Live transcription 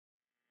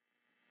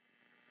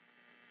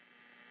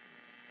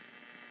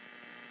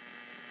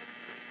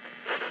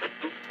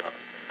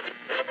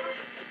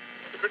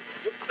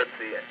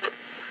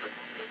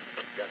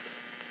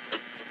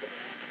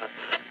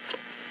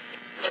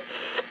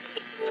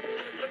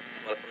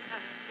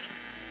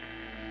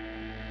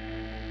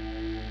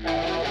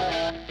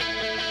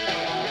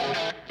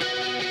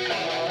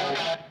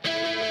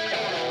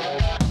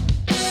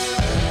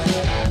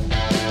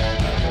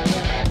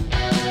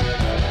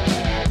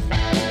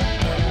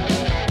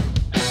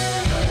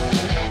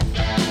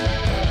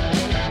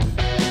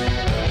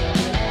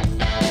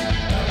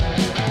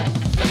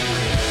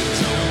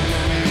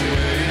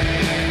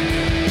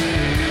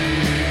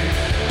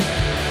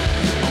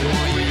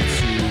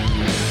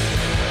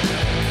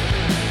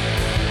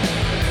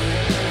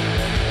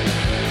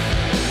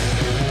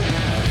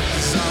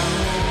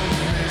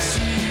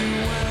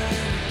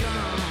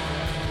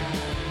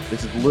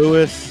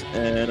Lewis,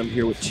 and I'm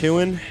here with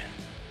Tuin,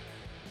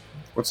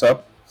 What's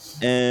up?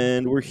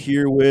 and we're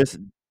here with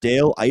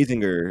Dale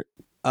Eisinger.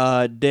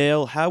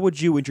 Dale, how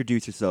would you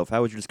introduce yourself?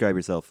 How would you describe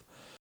yourself?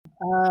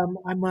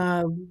 I'm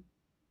a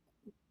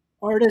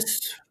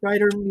artist,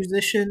 writer,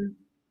 musician.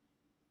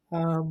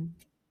 Um,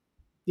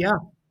 yeah,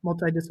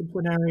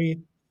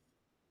 multidisciplinary,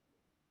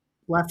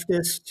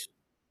 leftist.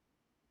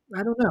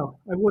 I don't know.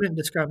 I wouldn't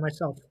describe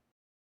myself.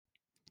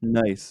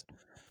 Nice.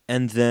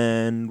 And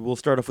then we'll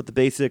start off with the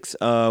basics.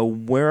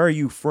 Where are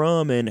you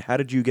from, and how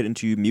did you get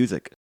into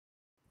music?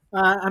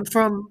 I'm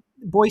from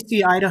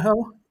Boise,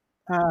 Idaho.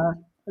 I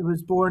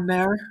was born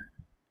there.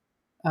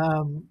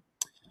 Um,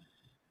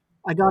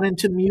 I got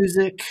into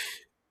music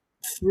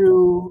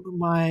through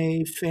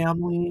my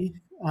family.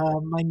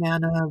 My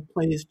nana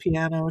plays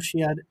piano.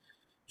 She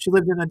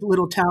lived in a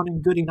little town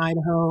in Gooding,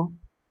 Idaho,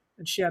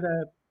 and she had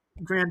a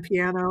grand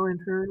piano in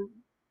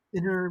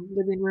her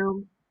living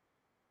room.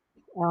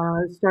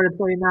 Started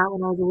playing that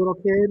when I was a little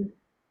kid,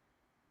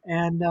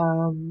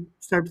 and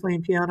started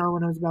playing piano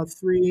when I was about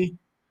three.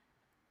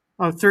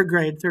 Oh, third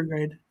grade,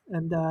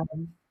 and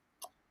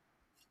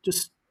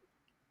just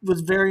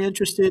was very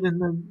interested in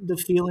the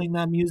feeling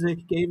that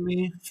music gave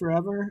me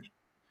forever.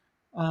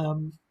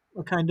 Um,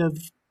 a kind of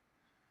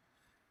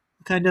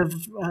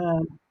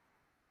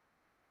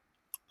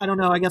I don't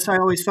know. I guess I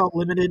always felt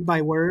limited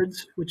by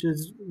words, which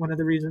is one of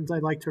the reasons I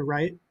like to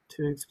write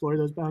to explore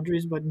those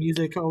boundaries. But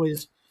music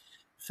always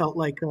felt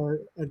like a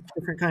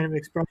different kind of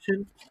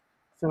expression.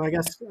 So I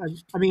guess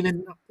I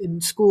mean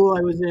in school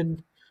I was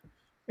in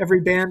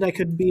every band I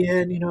could be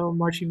in,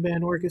 marching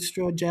band,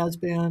 orchestra, jazz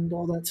band,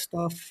 all that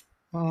stuff,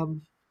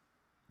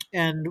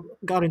 and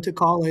got into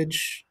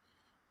college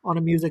on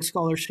a music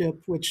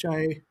scholarship, which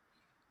I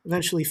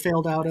eventually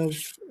failed out of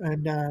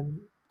and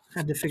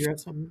had to figure out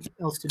something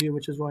else to do,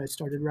 which is why I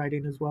started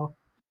writing as well.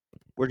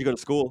 Where'd you go to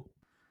school?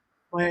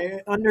 My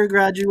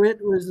undergraduate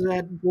was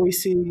at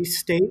Boise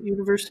State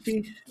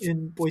University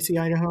in Boise,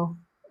 Idaho.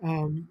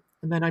 And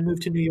then I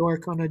moved to New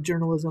York on a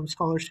journalism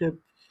scholarship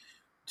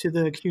to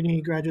the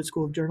CUNY Graduate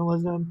School of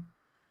Journalism.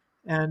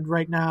 And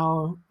right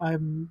now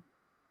I'm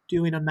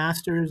doing a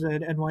master's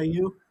at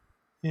NYU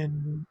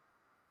in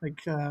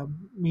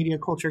media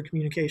culture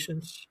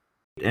communications.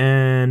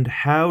 And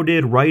how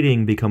did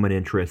writing become an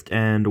interest,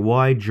 and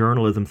why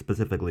journalism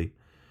specifically?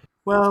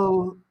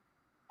 Well,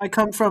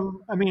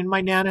 I mean,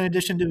 my nana, in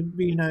addition to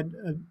being a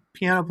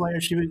piano player,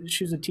 she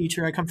was a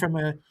teacher. I come from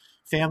a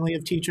family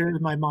of teachers.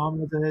 My mom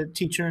was a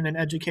teacher and an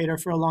educator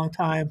for a long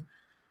time.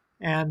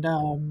 And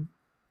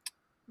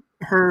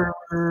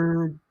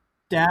her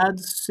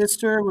dad's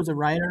sister was a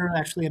writer,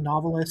 actually a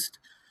novelist.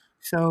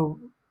 So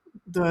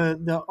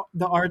the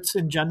arts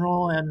in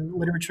general and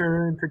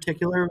literature in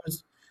particular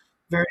was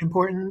very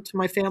important to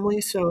my family.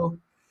 So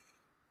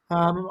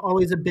I'm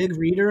always a big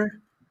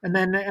reader. And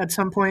then at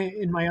some point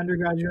in my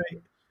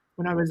undergraduate,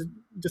 when I was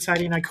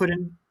deciding I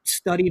couldn't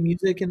study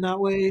music in that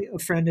way, a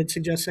friend had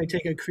suggested I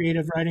take a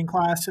creative writing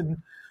class, and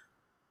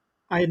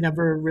I had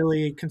never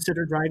really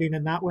considered writing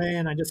in that way,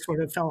 and I just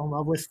sort of fell in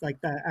love with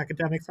like the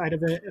academic side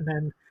of it, and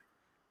then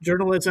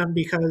journalism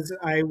because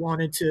I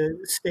wanted to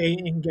stay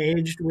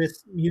engaged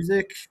with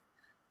music,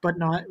 but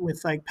not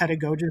with like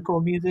pedagogical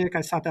music.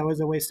 I thought that was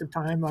a waste of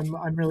time.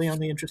 I'm really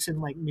only interested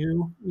in like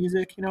new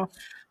music.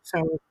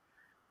 So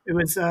it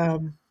was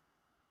um,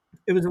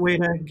 it was a way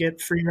to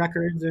get free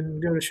records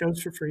and go to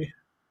shows for free.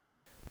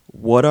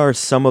 What are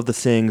some of the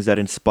things that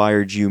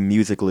inspired you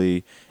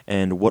musically,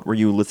 and what were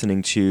you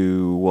listening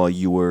to while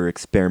you were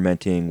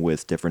experimenting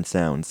with different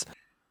sounds?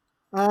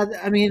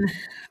 I mean,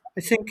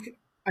 I think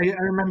I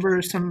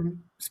remember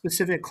some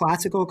specific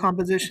classical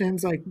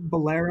compositions like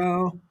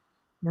Bolero,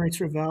 Maurice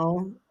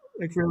Ravel,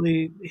 like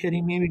really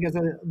hitting me because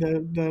of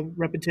the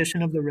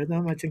repetition of the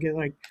rhythm. I think it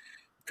like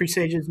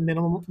presages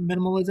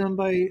minimalism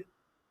by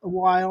a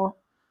while.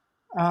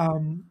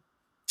 Um,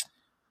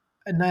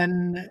 and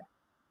then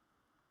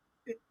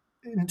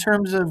in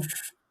terms of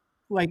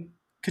like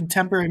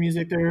contemporary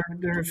music, there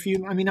are a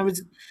few. I mean, I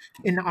was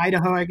in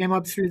Idaho. I came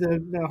up through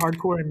the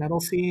hardcore and metal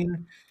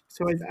scene,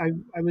 so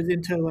I was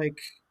into like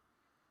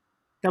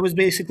that was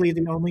basically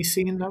the only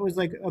scene that was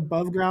like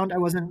above ground. I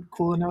wasn't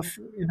cool enough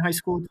in high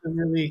school to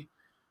really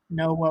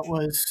know what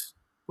was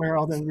where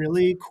all the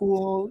really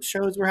cool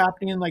shows were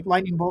happening. Like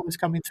Lightning Bolt was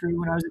coming through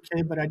when I was a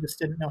kid, but I just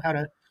didn't know how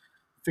to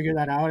figure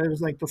that out. It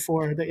was like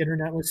before the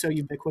internet was so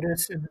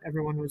ubiquitous and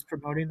everyone was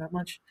promoting that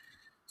much.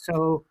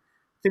 So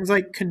things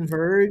like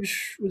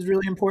Converge was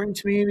really important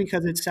to me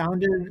because it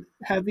sounded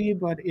heavy,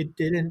 but it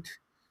didn't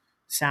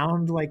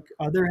sound like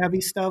other heavy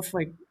stuff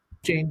like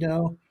Jane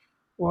Doe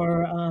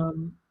or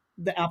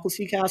the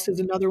Appleseed Cast is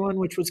another one,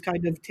 which was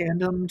kind of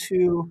tandem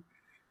to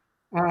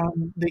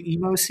the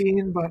emo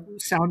scene, but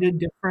sounded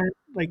different,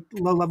 like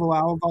Low Level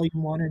Owl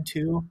Volume 1 and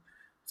 2.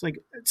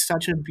 It's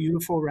such a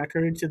beautiful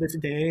record to this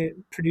day,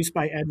 produced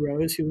by Ed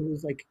Rose, who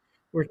was like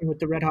working with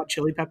the Red Hot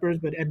Chili Peppers,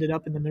 but ended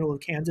up in the middle of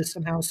Kansas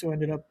somehow, so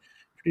ended up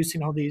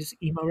producing all these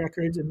emo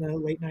records in the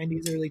late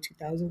 90s, early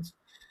 2000s.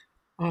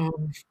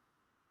 Um,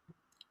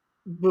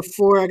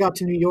 Before I got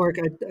to New York,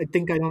 I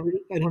think I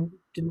don't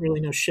didn't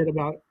really know shit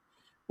about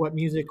what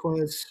music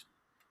was.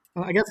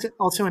 I guess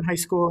also in high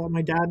school,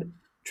 my dad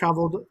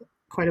traveled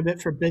quite a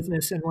bit for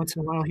business, and once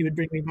in a while he would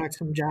bring me back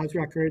some jazz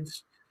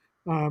records.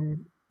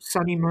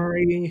 Sonny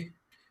Murray,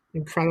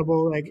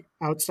 incredible like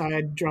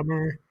outside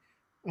drummer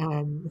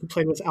who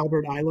played with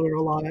Albert Eiler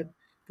a lot.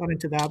 Got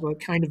into that, but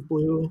Kind of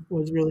Blue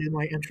was really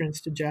my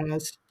entrance to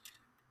jazz.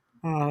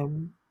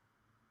 Um,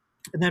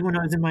 and then when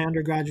I was in my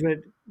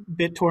undergraduate,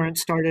 BitTorrent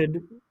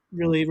started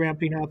really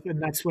ramping up,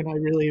 and that's when I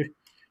really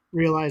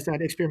realized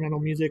that experimental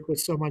music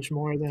was so much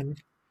more than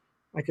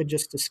I could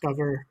just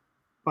discover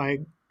by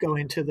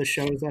going to the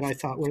shows that I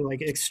thought were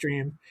like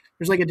extreme.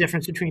 There's like a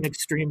difference between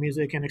extreme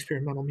music and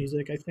experimental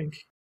music, I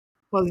think.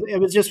 Well, it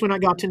was just when I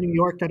got to New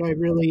York that I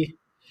really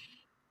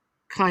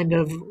kind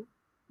of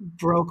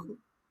broke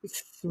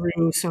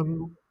through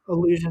some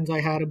illusions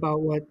I had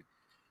about what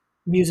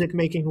music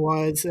making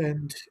was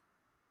and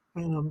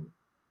um,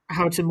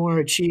 how to more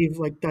achieve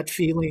like that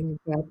feeling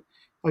that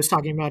I was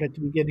talking about at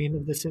the beginning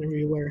of this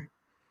interview, where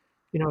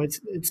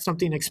it's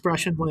something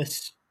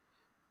expressionless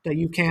that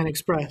you can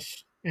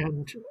express,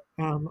 and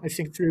I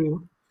think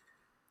through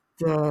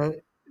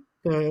the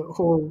the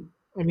whole.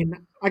 I mean,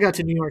 I got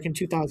to New York in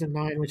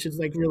 2009, which is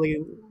like really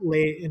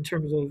late in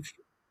terms of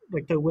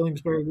like the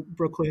Williamsburg,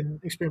 Brooklyn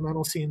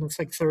experimental scene. That's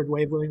like third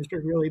wave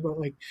Williamsburg, really, but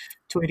like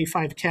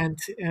 285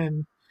 Kent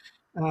and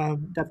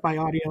Death by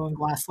Audio and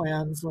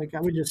Glasslands. Like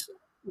I would just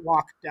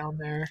walk down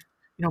there,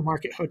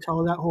 Market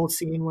Hotel, that whole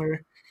scene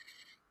where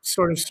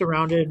sort of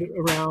surrounded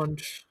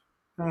around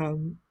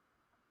um,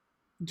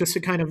 just a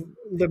kind of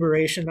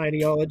liberation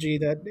ideology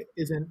that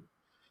isn't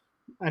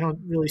I don't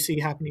really see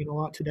happening a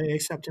lot today,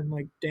 except in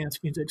like dance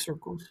music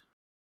circles.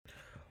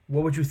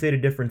 What would you say the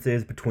difference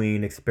is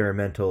between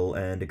experimental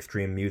and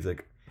extreme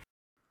music?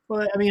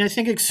 Well, I mean, I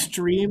think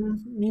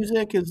extreme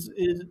music is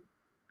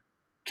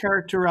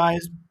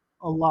characterized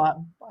a lot.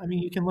 I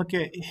mean, you can look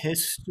at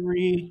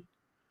history.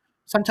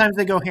 Sometimes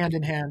they go hand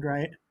in hand,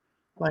 right?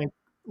 Like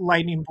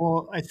Lightning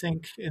Bolt, I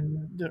think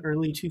in the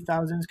early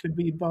 2000s could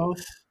be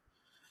both.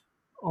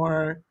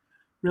 Or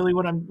really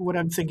what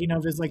I'm thinking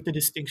of is like the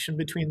distinction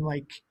between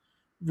like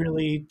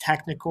really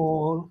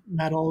technical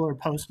metal or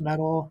post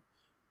metal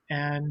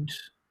and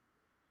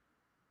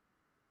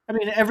I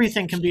mean,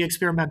 everything can be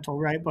experimental,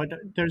 right? But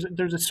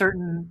there's a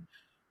certain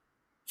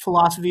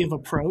philosophy of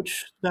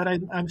approach that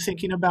I'm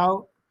thinking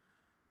about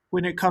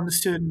when it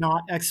comes to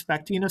not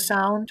expecting a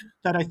sound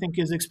that I think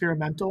is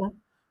experimental,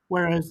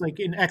 whereas like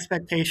an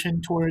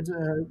expectation towards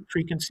a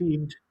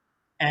preconceived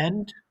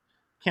end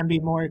can be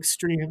more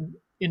extreme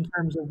in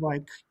terms of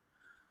like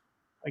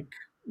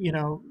you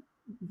know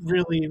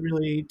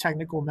really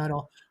technical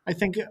metal. I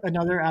think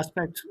another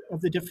aspect of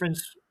the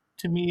difference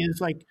to me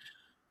is like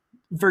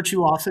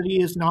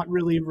virtuosity is not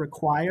really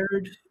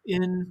required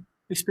in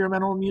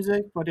experimental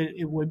music, but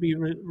it would be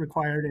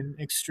required in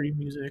extreme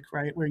music,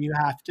 right? Where you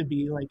have to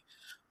be like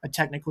a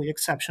technically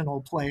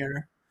exceptional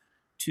player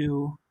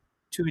to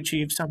to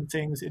achieve some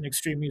things in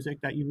extreme music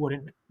that you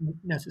wouldn't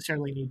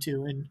necessarily need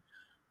to in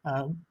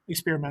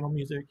experimental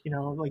music.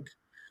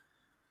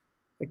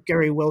 Like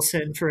Gary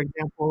Wilson, for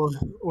example,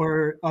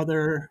 or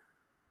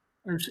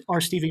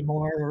or Stevie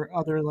Moore, or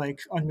other like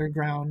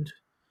underground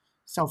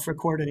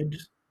self-recorded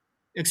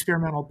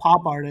experimental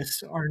pop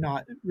artists are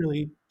not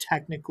really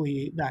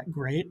technically that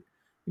great.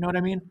 You know what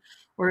I mean?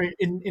 Or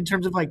in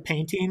terms of like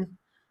painting,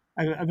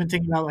 I've been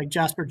thinking about like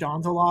Jasper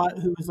Johns a lot,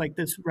 who was like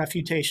this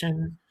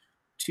refutation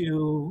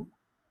to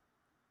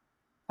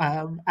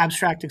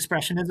abstract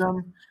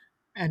expressionism.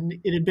 And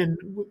it had been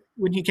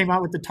when he came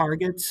out with the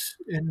targets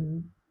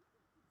in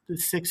the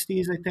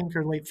 60s, I think,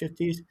 or late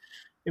 50s,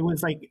 it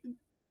was like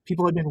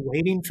people had been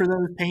waiting for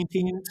those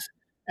paintings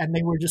and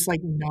they were just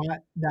like not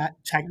that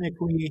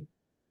technically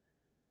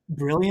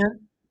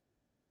brilliant,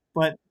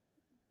 but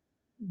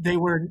they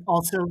were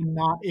also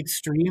not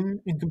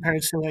extreme in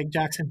comparison to like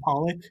Jackson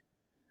Pollock.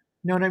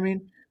 You know what I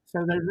mean?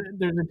 So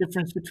there's a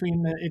difference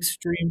between the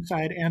extreme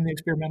side and the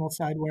experimental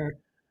side, where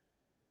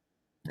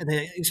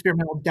the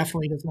experimental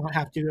definitely does not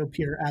have to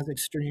appear as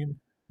extreme,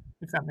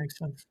 if that makes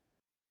sense.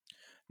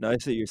 No, I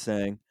see what you're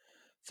saying.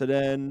 So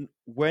then,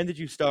 when did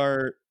you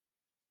start?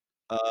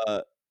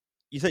 Uh,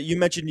 you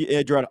mentioned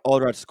all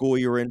throughout school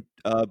you were in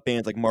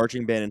bands like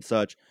marching band and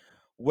such.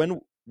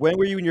 When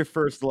were you in your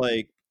first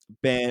like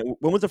band?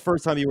 When was the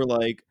first time you were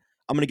like,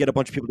 I'm gonna get a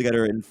bunch of people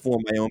together and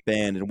form my own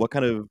band? And what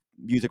kind of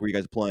music were you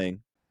guys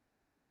playing?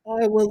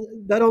 Well,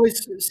 that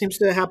always seems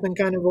to happen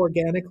kind of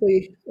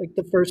organically. Like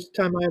the first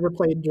time I ever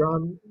played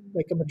drum,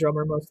 like I'm a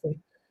drummer mostly.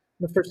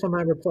 The first time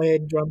I ever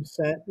played drum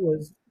set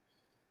was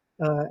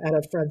at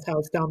a friend's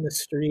house down the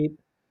street,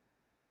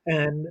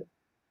 and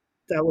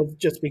that was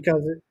just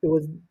because it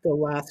was the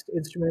last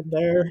instrument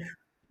there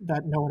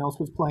that no one else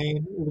was playing.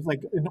 It was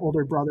like an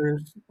older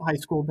brother's high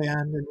school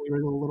band, and we were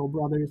the little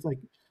brothers, like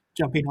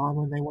jumping on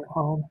when they went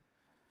home.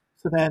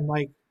 So then,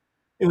 like,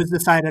 it was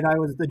decided I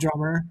was the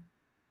drummer,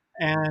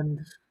 and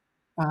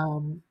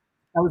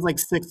I was like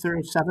sixth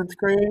or seventh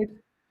grade,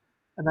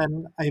 and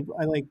then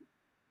I like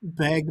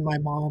begged my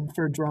mom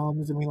for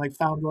drums, and we like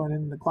found one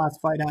in the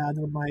classified ads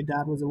when my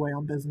dad was away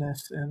on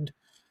business, and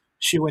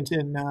she went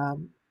and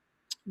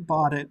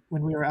bought it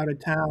when we were out of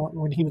town,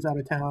 when he was out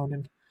of town.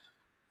 And,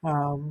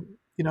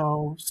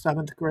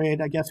 seventh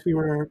grade, I guess we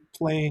were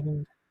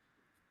playing,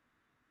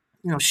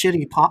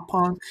 shitty pop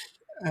punk.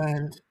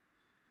 And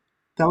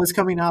that was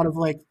coming out of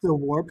like the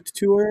Warped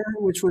tour,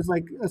 which was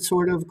like a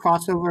sort of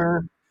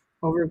crossover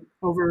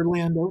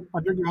overland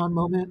underground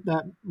moment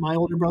that my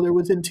older brother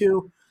was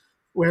into,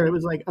 where it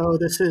was like, oh,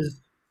 this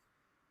is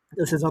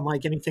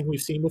unlike anything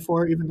we've seen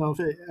before, even though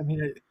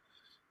it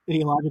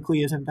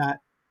ideologically isn't that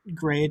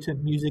great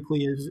and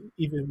musically is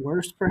even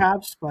worse,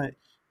 perhaps. But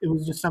it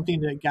was just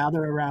something to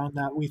gather around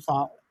that we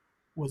thought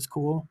was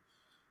cool.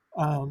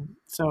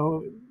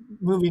 So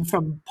moving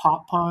from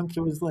pop punk,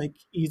 it was like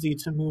easy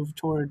to move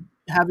toward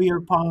heavier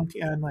punk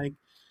and like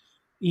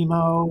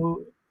emo,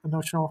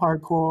 emotional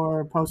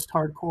hardcore, post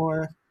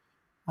hardcore.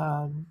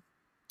 Um,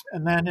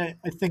 and then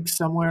I think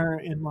somewhere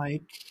in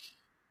like,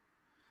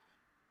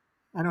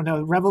 I don't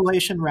know,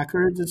 Revelation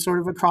Records is sort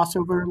of a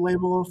crossover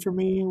label for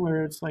me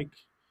where it's like,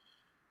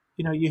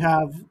 you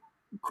have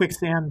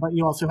Quicksand, but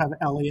you also have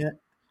Elliot.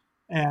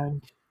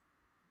 And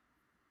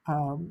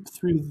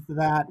through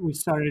that, we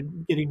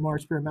started getting more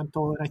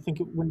experimental. And I think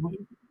when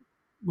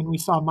we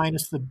saw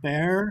Minus the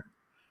Bear,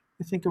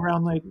 I think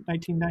around like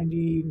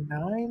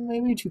 1999,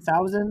 maybe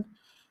 2000,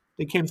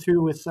 they came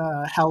through with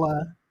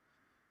Hella,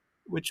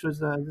 which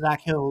was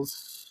Zach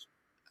Hill's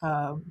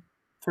um,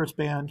 first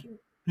band,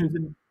 who's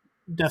in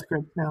Death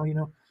Grip now,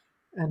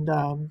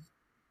 and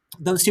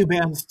those two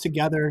bands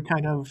together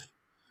kind of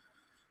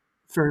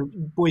for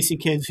Boise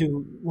kids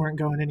who weren't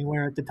going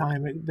anywhere at the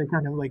time, they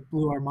kind of like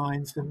blew our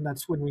minds, and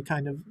that's when we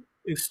kind of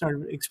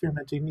started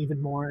experimenting even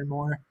more and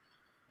more.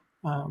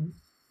 Um,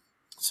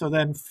 so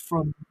then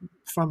from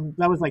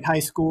that was like high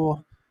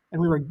school, and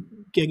we were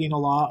gigging a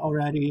lot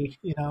already,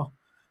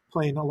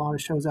 playing a lot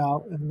of shows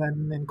out. And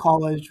then in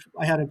college,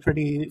 I had a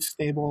pretty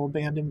stable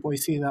band in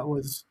Boise that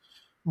was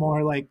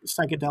more like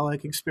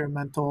psychedelic,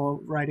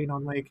 experimental, writing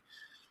on like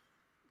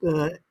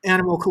the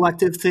Animal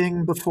Collective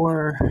thing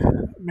before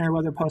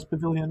Meriwether Post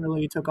Pavilion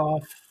really took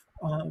off.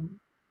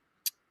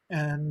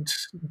 And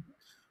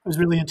I was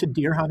really into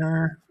Deer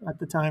Hunter at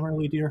the time,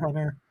 early Deer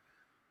Hunter.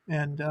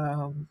 And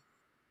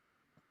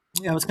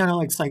yeah, it was kind of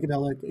like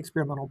psychedelic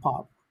experimental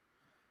pop.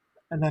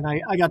 And then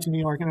I got to New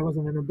York and I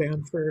wasn't in a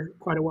band for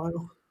quite a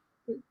while,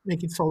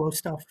 making solo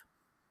stuff.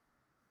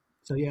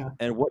 So yeah,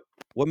 And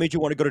what made you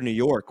want to go to New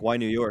York? Why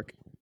New York?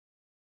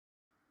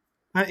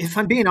 if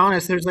I'm being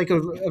honest, there's like a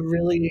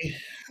really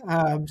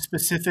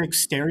specific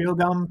Stereo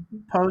Gum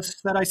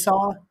post that I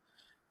saw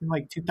in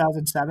like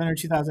 2007 or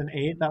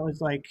 2008. That was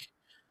like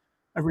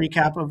a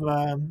recap of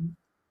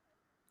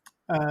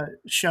a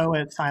show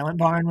at Silent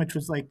Barn, which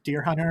was like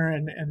Deer Hunter,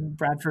 and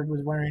Bradford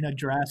was wearing a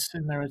dress,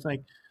 and there was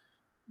like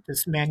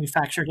this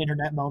manufactured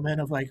internet moment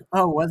of like,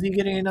 oh, was he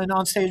getting an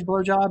onstage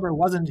blowjob or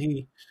wasn't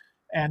he?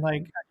 And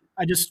like,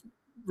 I just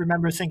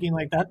remember thinking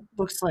like that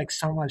looks like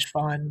so much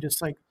fun.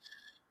 Just like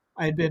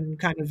I had been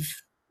kind of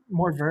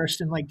more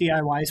versed in like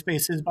DIY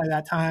spaces by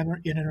that time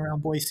in and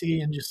around Boise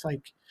and just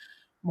like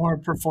more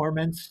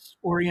performance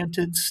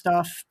oriented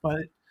stuff,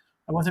 but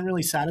I wasn't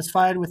really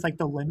satisfied with like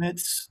the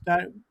limits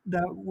that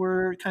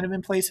were kind of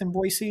in place in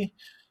Boise.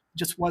 It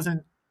just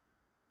wasn't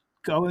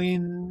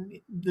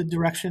going the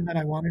direction that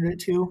I wanted it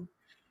to.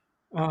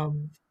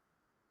 Um,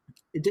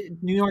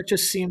 New York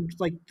just seemed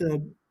like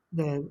the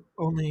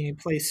only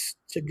place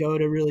to go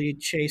to really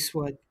chase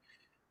what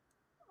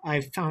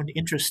I found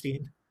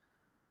interesting.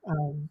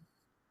 Um,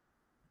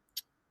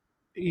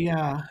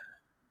 yeah,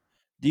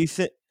 Do you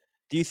think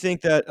do you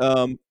think that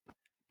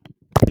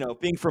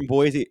being from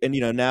Boise and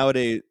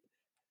nowadays,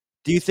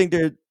 do you think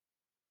there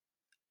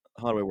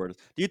how do I word this?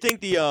 Do you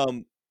think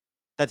the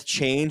that's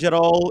changed at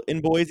all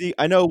in Boise?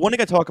 I know one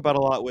thing I talk about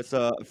a lot with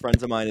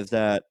friends of mine is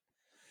that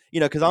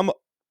because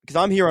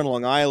I'm here on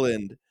Long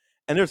Island,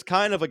 and there's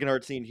kind of like an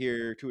art scene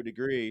here to a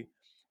degree.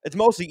 It's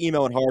mostly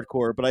emo and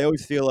hardcore, but I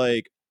always feel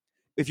like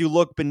if you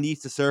look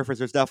beneath the surface,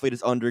 there's definitely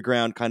this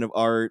underground kind of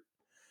art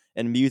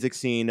and music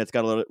scene that's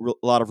got a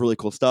lot of really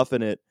cool stuff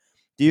in it.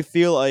 Do you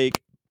feel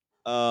like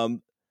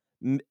um,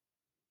 m-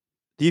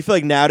 do you feel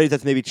like nowadays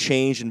that's maybe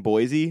changed in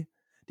Boise? Do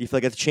you feel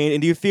like it's changed?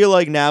 And do you feel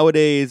like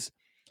nowadays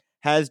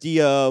has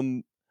the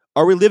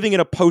are we living in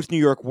a post New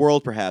York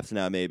world perhaps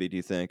now? Maybe do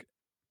you think?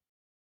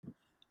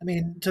 I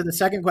mean, to the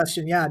second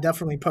question, yeah,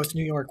 definitely post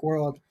New York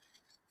world.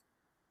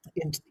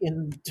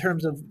 In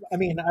terms of, I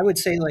mean, I would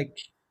say like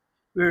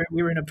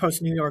we were in a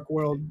post New York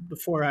world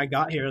before I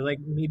got here. Like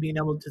me being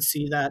able to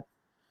see that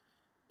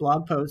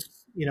blog post,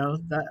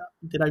 that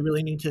did I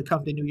really need to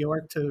come to New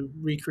York to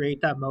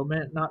recreate that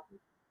moment? Not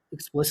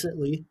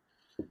explicitly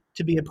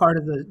to be a part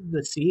of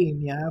the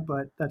scene, yeah,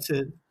 but that's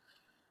a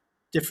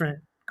different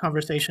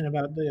conversation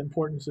about the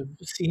importance of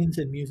scenes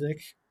in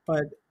music.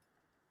 But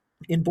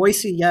in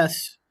Boise,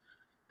 yes,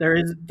 there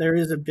has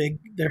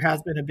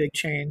been a big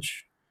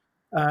change.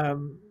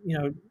 You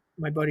know,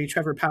 my buddy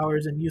Trevor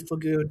Powers and Youth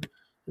Lagoon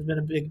has been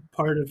a big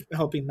part of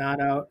helping that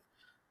out.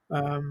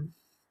 Um,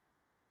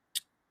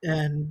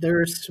 and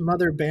there's some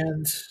other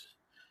bands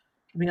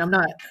I mean,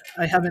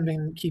 I haven't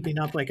been keeping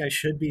up like I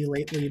should be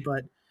lately,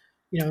 but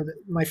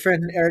my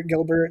friend Eric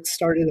Gilbert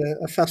started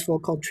a festival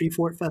called Tree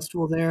Fort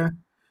Festival there,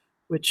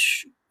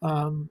 which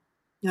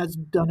has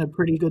done a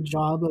pretty good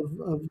job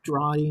of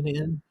drawing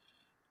in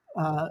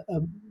a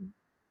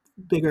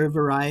bigger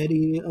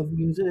variety of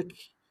music.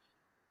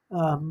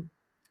 Um,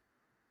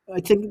 I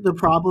think the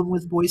problem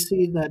with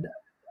Boise that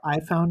I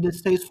found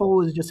distasteful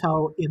was just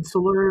how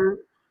insular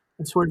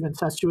and sort of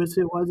incestuous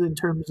it was in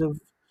terms of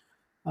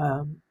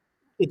um,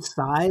 its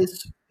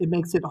size. It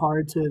makes it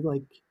hard to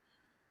like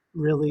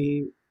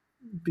really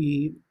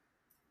be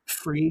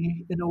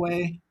free in a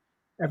way.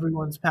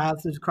 Everyone's path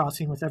is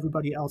crossing with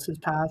everybody else's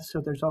path,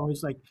 so there's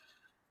always like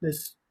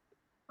this,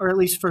 or at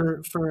least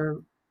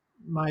for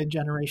my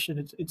generation,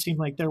 it seemed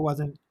like there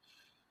wasn't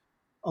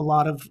a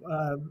lot of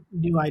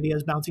new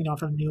ideas bouncing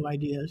off of new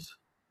ideas.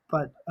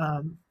 But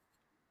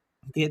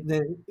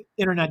the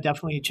internet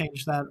definitely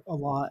changed that a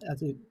lot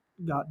as it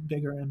got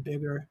bigger and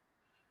bigger.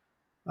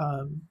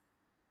 Um,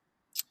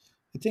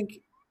 I think,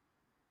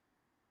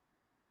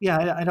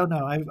 yeah, I don't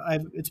know.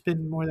 It's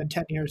been more than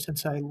 10 years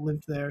since I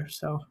lived there,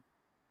 so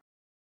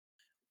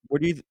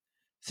What do you,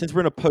 since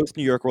we're in a post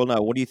New York world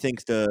now, what do you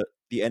think's the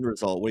end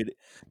result?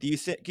 Do you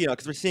think,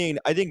 because we're seeing,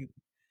 I think,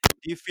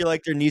 do you feel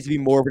like there needs to be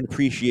more of an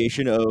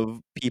appreciation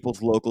of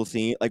people's local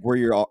scene, like where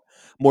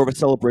more of a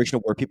celebration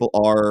of where people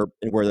are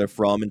and where they're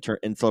from,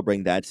 and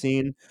celebrating that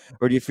scene,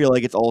 or do you feel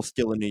like it's all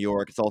still in New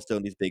York, it's all still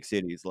in these big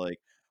cities? Like,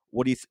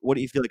 what do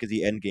you feel like is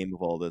the end game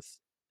of all this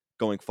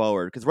going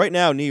forward? Because right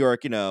now, New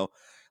York,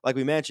 like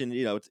we mentioned,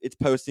 it's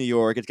post New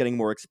York, it's getting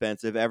more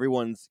expensive,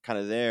 everyone's kind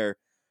of there.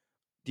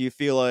 Do you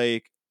feel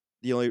like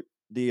the only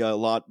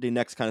the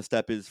next kind of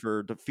step is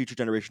for the future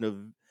generation of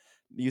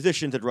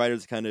musicians and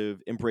writers to kind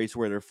of embrace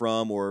where they're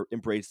from, or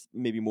embrace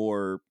maybe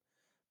more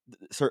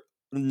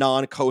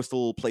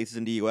non-coastal places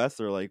in the US,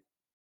 or like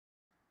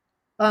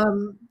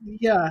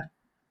yeah.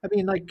 I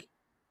mean, like,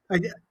 I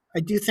I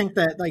do think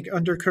that like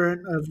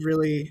undercurrent of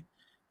really,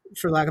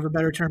 for lack of a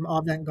better term,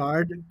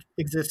 avant-garde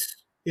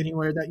exists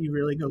anywhere that you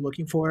really go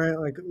looking for it.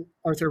 Like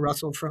Arthur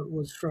Russell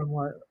was from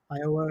what,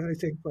 Iowa, I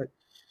think, but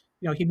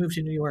he moved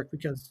to New York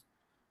because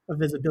of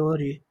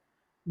visibility.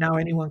 Now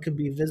anyone can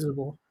be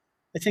visible.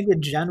 I think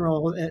in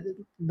general,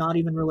 not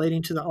even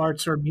relating to the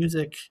arts or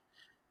music,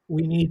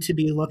 we need to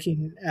be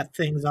looking at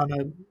things on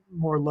a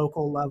more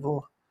local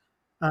level.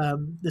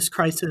 This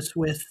crisis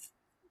with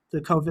the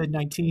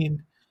COVID-19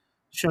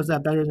 shows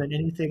that better than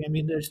anything. I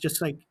mean, there's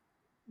just like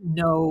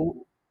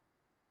no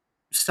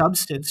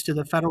substance to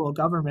the federal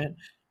government,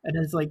 and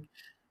as like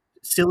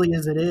silly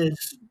as it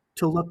is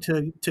to look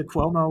to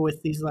Cuomo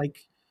with these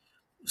like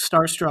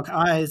starstruck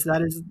eyes,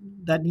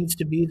 that needs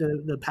to be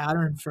the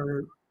pattern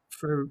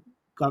for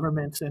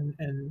governments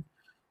and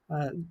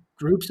uh,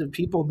 groups of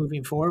people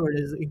moving forward,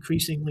 is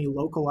increasingly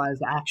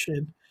localized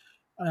action.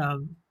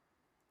 Um,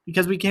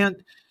 because we can't.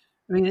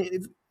 I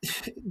mean,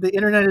 the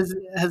internet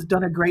has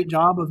done a great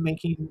job of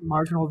making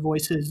marginal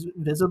voices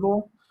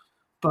visible,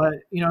 but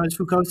as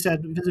Foucault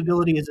said,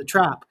 visibility is a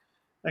trap.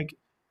 Like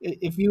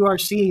if you are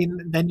seen,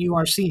 then you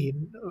are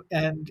seen,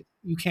 and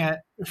you can't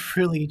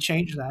really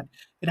change that.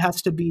 It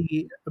has to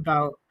be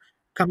about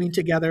coming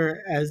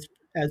together as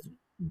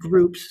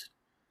groups,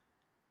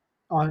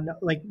 on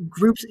like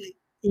groups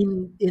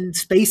in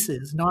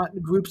spaces, not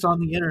groups on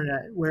the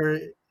internet where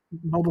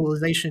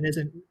mobilization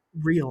isn't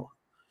real,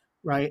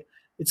 right?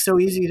 It's so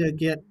easy to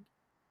get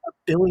a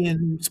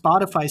billion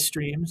Spotify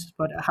streams,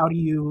 but how do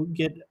you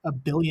get a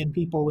billion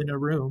people in a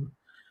room?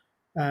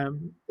 I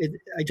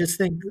just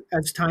think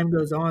as time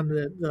goes on,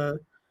 the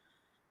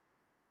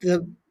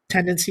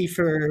tendency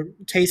for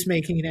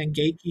tastemaking and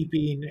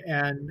gatekeeping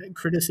and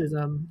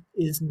criticism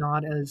is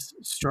not as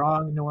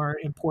strong nor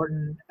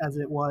important as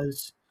it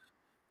was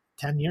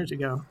 10 years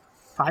ago,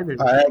 5 years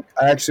ago.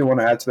 I actually want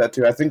to add to that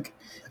too. I think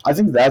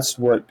that's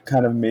what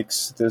kind of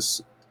makes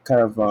this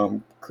kind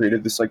of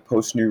created this like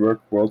post New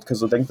York world,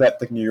 because I think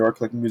that like New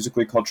York, like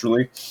musically,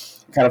 culturally,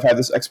 kind of had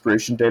this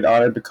expiration date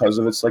on it because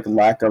of its like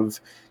lack of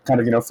kind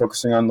of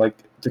focusing on like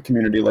the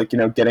community, like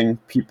getting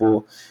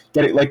people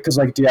getting like, because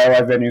like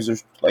DIY venues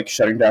are like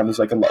shutting down. There's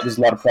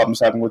a lot of problems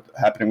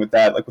happening with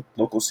that, like with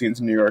local scenes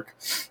in New York.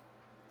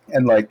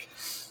 And like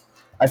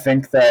I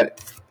think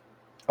that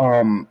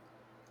um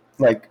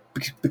like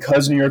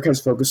because New York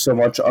has focused so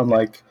much on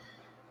like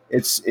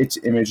its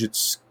image,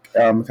 its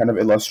kind of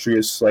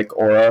illustrious like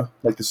aura,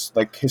 like this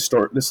like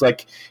historic, this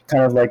like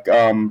kind of like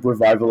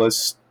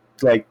revivalist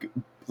like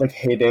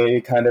heyday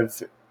kind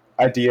of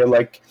idea,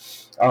 like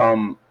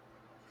um,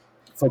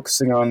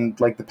 focusing on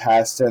like the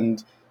past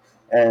and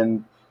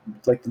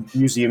like the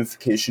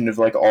museumification of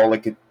like all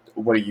like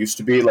what it used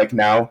to be. Like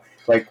now,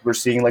 like we're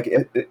seeing like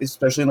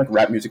especially in like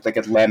rap music, like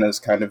Atlanta's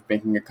kind of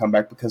making a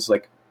comeback, because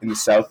like in the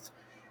South,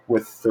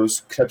 with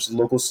those types of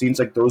local scenes,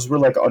 like those were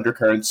like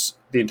undercurrents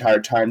the entire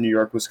time. New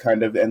York was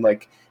kind of, and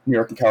like New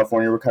York and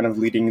California were kind of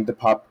leading the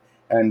pop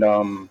and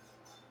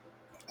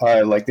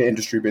like the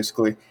industry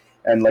basically.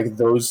 And like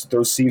those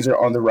scenes are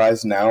on the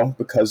rise now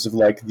because of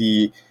like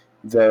the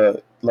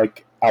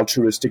like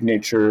altruistic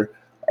nature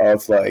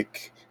of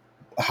like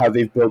how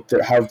they've built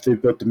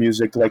the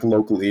music like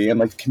locally and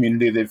like the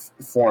community they've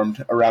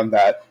formed around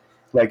that.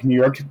 Like New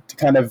York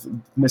kind of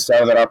missed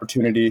out on that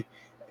opportunity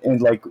in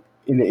like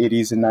in the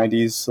 80s and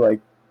 90s, like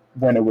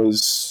when it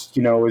was,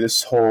 you know,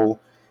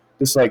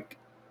 this like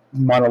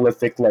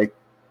monolithic like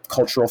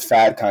cultural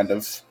fad kind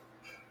of.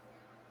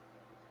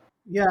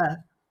 Yeah,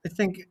 I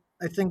think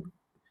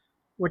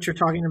what you're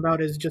talking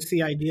about is just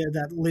the idea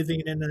that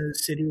living in a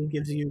city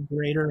gives you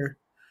greater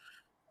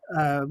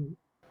um,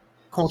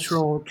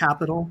 cultural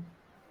capital,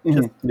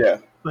 just Yeah.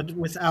 but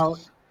without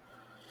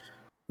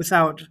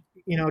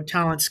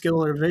talent,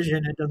 skill, or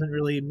vision, it doesn't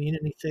really mean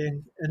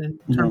anything. And in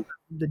terms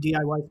Hmm. of the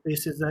DIY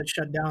spaces that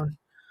shut down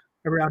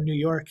around New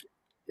York,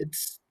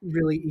 it's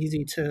really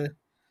easy to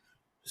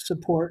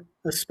support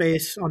a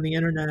space on the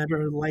internet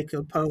or like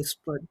a post,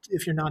 but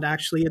if you're not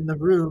actually in the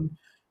room,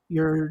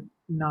 you're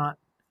not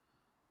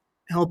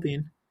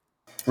helping.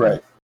 Uh,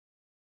 Right.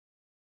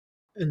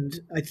 and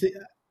I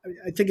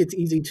think it's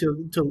easy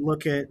to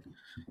look at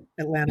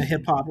Atlanta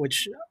hip hop,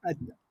 which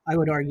I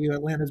would argue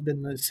Atlanta's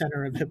been the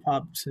center of hip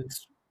hop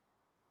since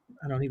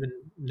I don't even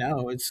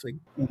know. It's like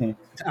Hmm.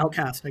 it's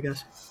Outcast, I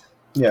guess.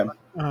 Yeah.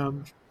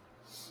 Um,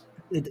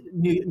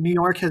 New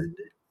York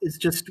is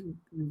just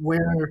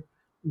where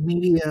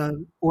media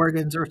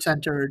organs are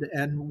centered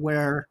and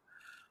where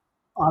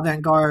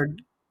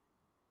avant-garde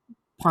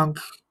punk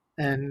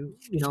and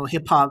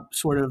hip hop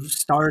sort of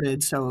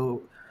started.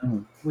 So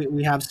Hmm.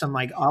 we have some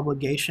like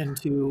obligation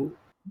to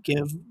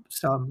give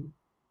some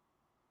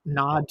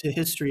nod to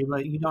history,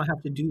 but you don't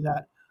have to do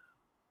that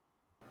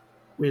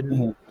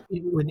when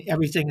Hmm.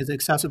 everything is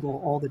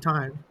accessible all the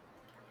time.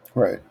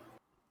 Right.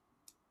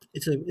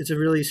 It's a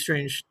really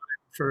strange time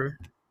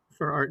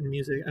for art and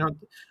music. I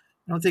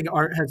don't think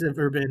art has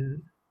ever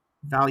been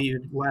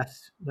valued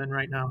less than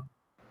right now.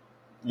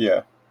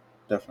 Yeah.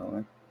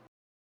 Definitely.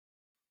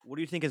 What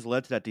do you think has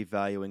led to that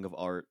devaluing of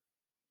art?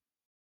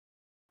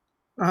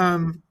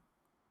 Um,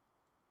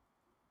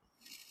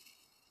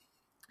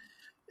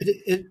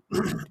 it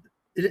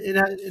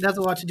it has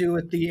a lot to do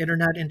with the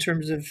internet in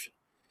terms of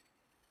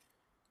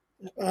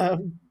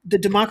the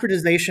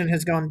democratization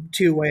has gone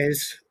two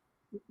ways.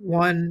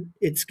 One,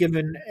 it's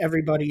given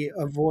everybody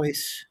a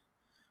voice,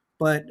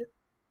 but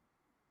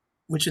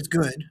which is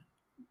good,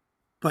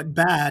 but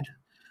bad.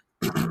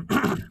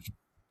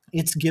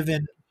 It's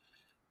given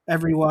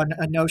everyone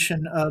a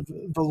notion of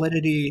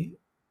validity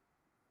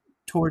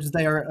towards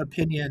their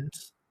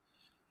opinions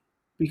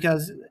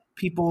because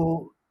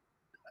people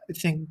I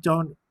think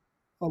don't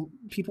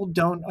people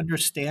don't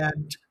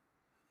understand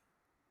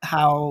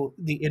how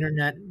the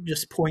internet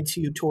just points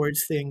you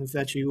towards things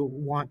that you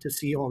want to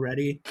see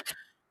already,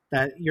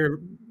 that you're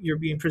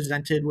being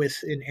presented with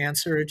an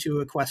answer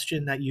to a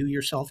question that you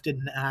yourself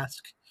didn't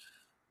ask,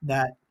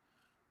 that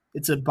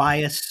it's a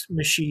bias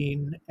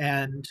machine,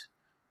 and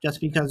just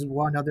because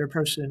one other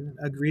person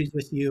agrees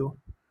with you,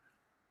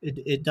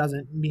 it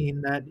doesn't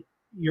mean that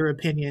your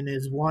opinion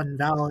is one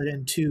valid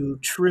and two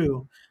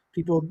true.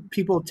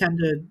 People tend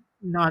to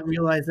not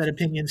realize that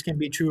opinions can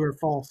be true or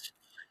false.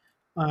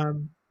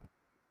 um,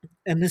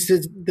 and this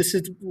has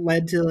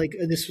led to like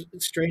this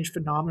strange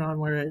phenomenon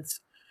where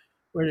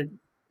where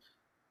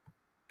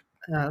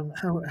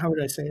how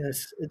would I say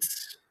this?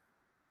 It's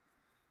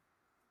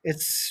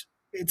it's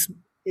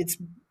it's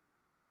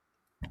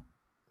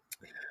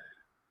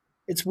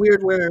it's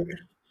weird where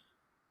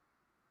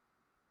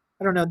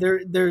I don't know.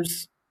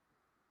 There's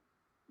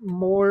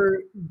more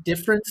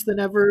difference than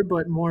ever,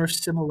 but more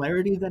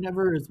similarity than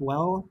ever as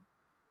well.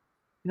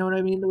 You know what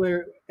I mean?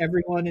 Where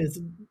everyone is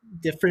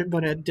different,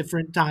 but at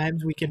different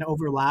times we can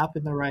overlap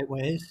in the right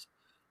ways,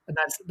 and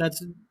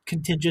that's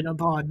contingent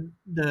upon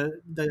the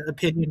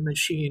opinion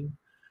machine,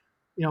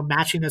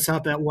 matching us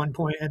up at one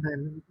point and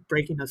then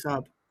breaking us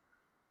up.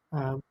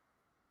 Um,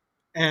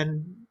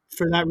 and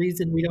for that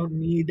reason, we don't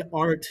need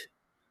art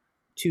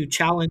to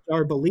challenge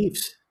our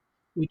beliefs.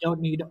 We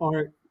don't need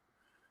art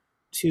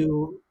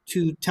to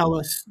tell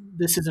us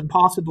this is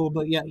impossible,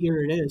 but yet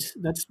here it is.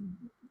 That's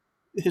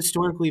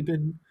historically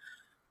been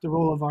the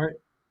role of art,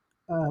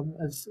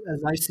 as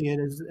I see it,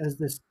 as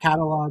this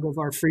catalog of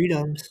our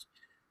freedoms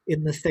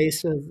in the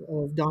face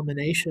of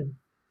domination.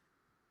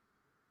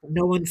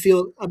 No one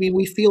feel. I mean,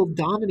 we feel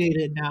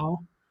dominated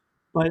now,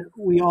 but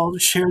we all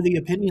share the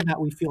opinion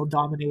that we feel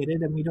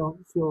dominated, and we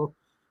don't feel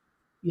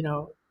you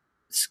know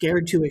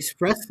scared to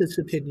express this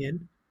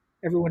opinion.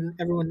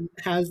 Everyone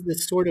has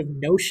this sort of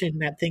notion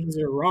that things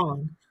are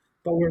wrong,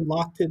 but we're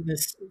locked in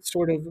this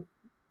sort of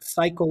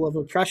cycle of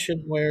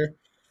oppression where,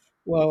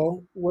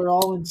 well, we're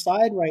all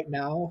inside right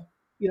now.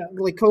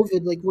 Like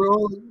COVID, like we're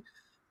all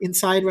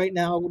inside right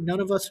now. None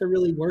of us are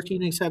really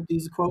working except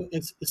these quote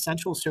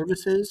essential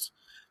services.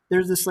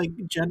 There's this like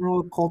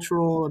general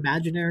cultural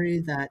imaginary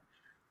that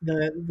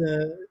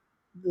the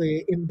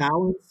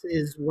imbalance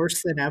is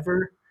worse than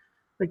ever.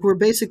 Like we're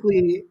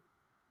basically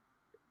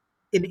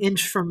an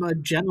inch from a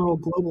general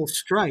global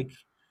strike,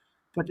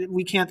 but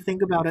we can't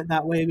think about it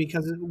that way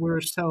because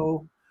we're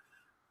so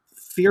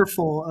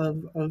fearful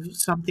of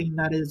something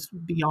that is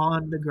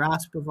beyond the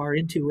grasp of our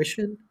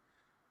intuition.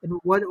 And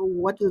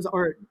what does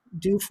art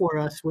do for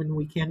us when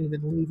we can't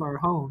even leave our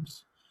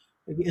homes?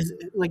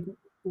 Like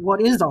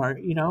what is art?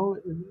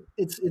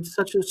 It's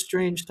such a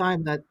strange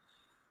time that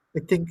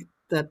I think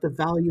that the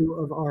value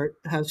of art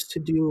has to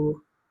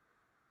do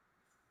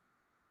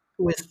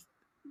with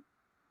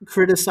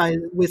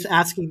with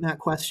asking that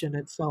question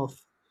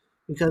itself,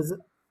 because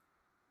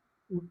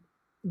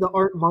the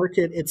art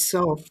market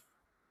itself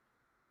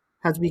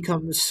has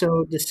become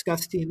so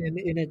disgusting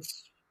in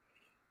its.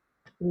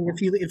 I mean,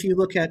 if you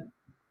look at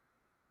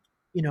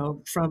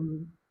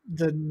from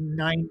the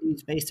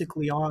 90s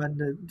basically on,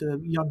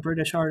 the young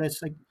British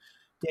artists like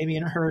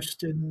Damien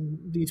Hirst and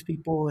these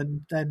people,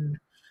 and then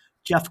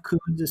Jeff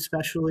Koons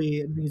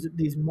especially, and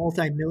these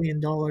multi-million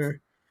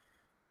dollar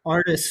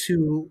artists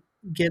who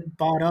get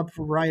bought up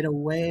right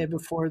away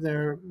before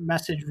their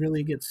message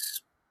really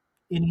gets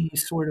any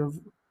sort of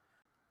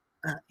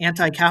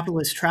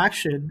anti-capitalist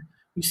traction.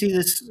 You see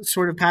this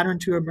sort of pattern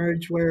to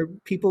emerge where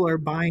people are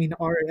buying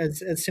art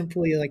as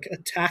simply like a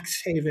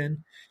tax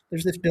haven.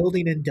 There's this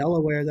building in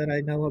Delaware that I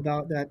know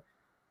about that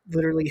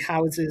literally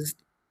houses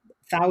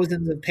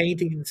thousands of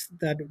paintings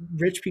that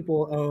rich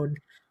people own,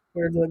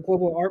 where the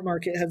global art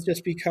market has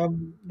just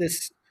become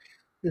this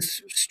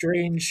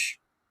strange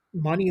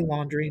money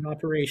laundering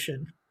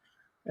operation.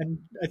 And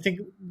I think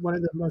one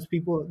of the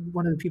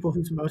people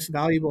who's most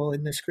valuable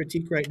in this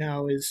critique right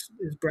now is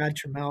Brad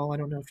Trammell. I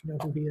don't know if you know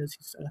who he is.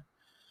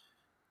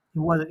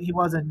 He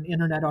was an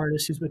internet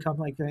artist who's become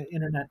like an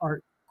internet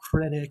art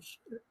critic.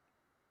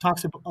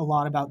 Talks a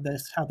lot about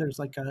this, how there's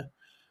like a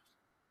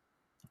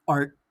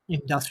art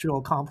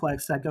industrial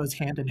complex that goes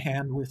hand in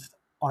hand with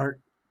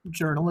art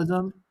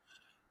journalism.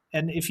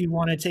 And if you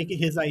want to take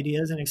his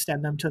ideas and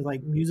extend them to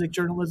like music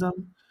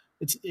journalism,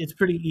 it's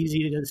pretty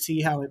easy to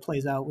see how it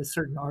plays out with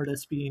certain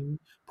artists being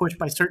pushed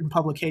by certain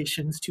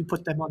publications to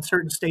put them on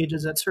certain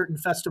stages at certain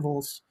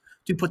festivals,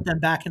 to put them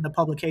back in the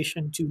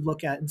publication to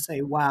look at and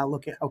say, wow,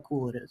 look at how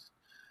cool it is.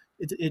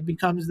 It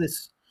becomes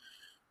this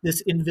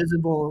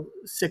invisible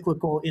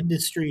cyclical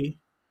industry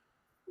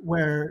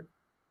where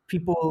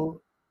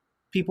people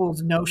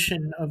people's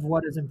notion of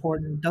what is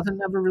important doesn't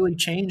ever really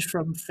change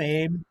from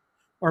fame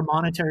or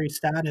monetary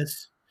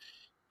status,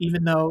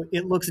 even though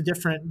it looks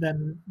different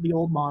than the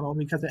old model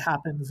because it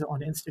happens on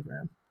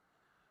Instagram.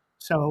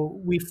 So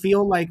we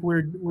feel like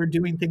we're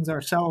doing things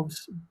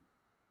ourselves,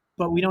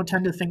 but we don't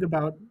tend to think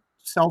about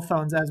cell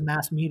phones as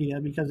mass media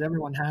because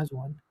everyone has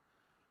one.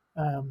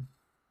 Um,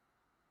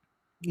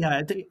 yeah,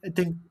 I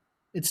think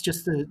it's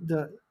just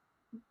the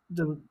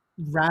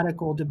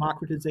radical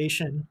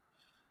democratization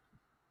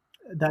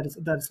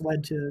that's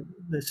led to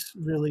this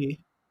really,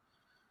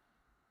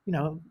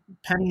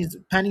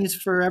 pennies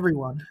for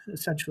everyone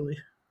essentially.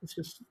 It's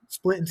just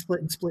split and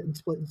split and split and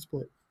split and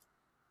split.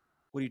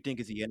 What do you think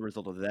is the end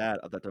result of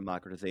that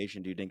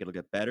democratization? Do you think it'll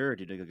get better?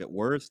 Do you think it'll get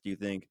worse? Do you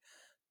think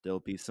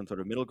there'll be some sort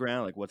of middle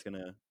ground? Like, where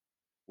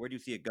do you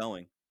see it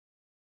going?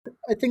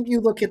 I think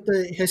you look at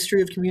the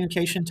history of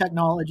communication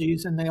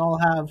technologies, and they all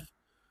have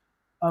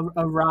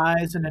a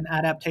rise and an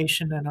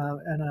adaptation and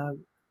a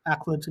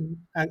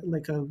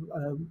like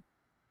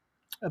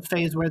a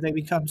phase where they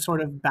become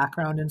sort of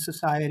background in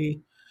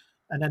society,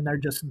 and then they're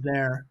just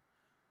there.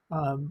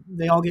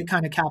 They all get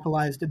kind of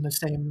capitalized in the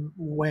same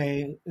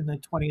way in the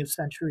 20th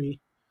century.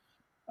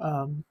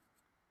 Um,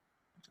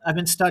 I've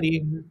been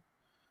studying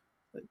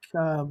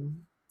the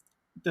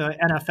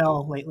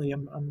NFL lately.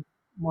 I'm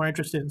more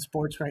interested in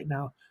sports right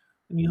now.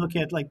 And you look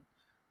at like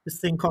this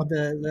thing called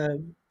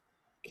the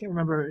I can't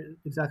remember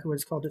exactly what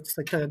it's called. It's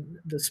like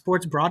the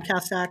Sports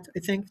Broadcast Act, I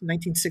think,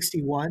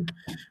 1961,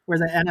 where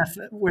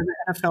the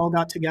NFL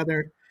got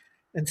together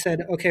and said,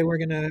 okay, we're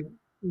going to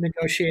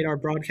negotiate our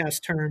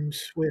broadcast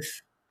terms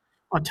with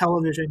on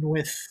television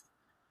with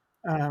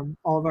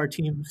all of our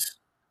teams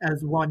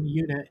as one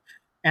unit.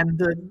 And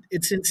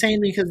it's insane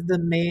because the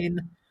main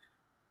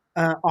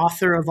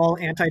author of all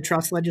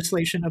antitrust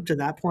legislation up to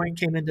that point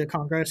came into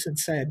Congress and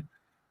said,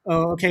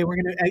 "Oh, okay, we're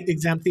going to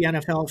exempt the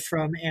NFL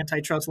from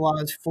antitrust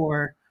laws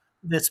for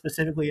this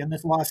specifically," and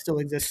this law still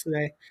exists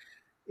today.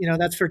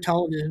 That's for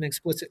television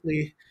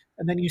explicitly.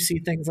 And then you see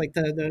things like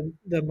the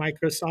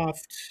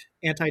Microsoft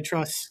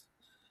antitrust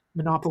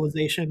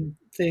monopolization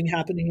thing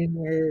happening,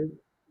 where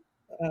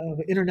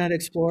Internet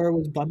Explorer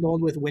was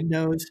bundled with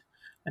Windows,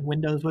 and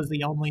Windows was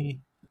the only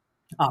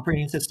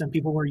operating system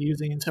people were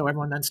using, and so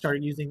everyone then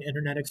started using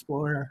Internet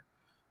Explorer.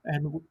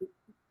 And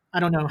I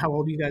don't know how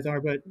old you guys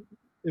are, but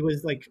it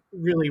was like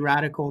really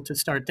radical to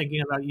start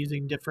thinking about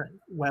using different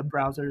web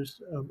browsers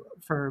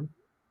for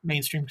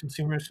mainstream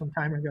consumers some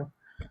time ago.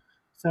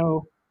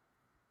 So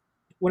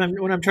what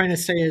I'm trying to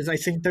say is I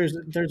think there's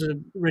a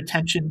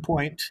retention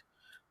point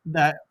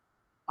that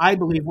I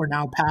believe we're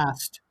now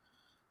past,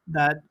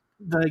 that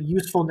the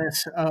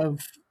usefulness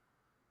of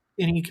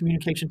any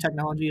communication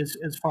technology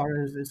as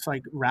far as its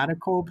like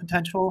radical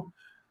potential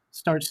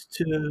starts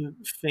to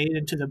fade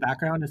into the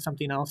background as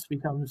something else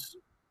becomes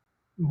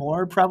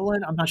more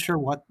prevalent. I'm not sure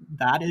what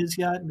that is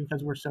yet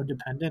because we're so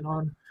dependent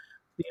on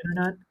the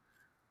internet.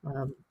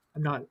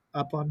 I'm not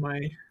up on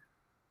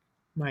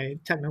my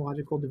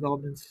technological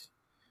developments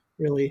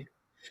really.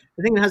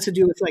 I think it has to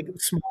do with like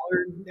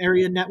smaller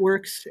area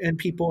networks and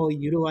people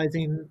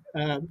utilizing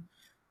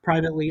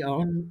privately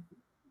owned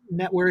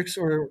networks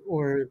or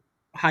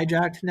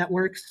hijacked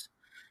networks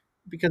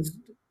because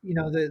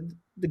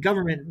the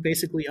government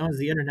basically owns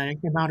the internet.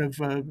 It came out of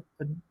a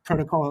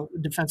protocol,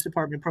 Defense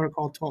Department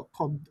protocol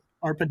called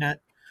ARPANET,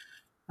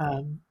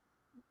 um,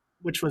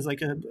 which was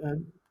like a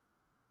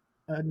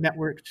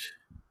networked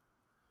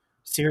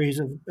series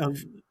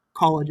of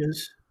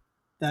colleges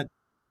that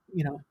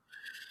you know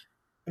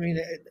I mean,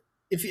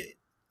 if you,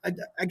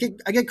 I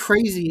get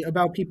crazy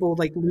about people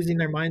like losing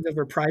their minds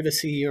over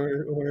privacy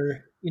or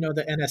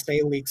the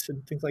NSA leaks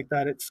and things like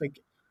that. It's like,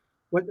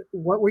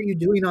 what were you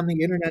doing on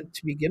the internet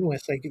to begin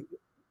with? Like,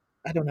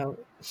 I don't know,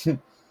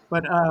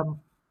 but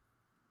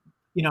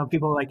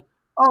people are like,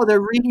 oh,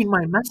 they're reading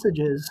my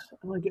messages.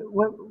 I'm like,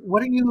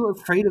 what are you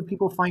afraid of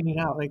people finding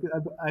out? Like,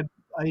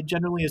 I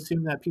generally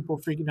assume that people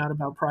freaking out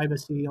about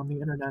privacy on the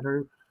internet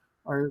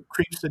are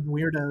creeps and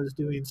weirdos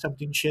doing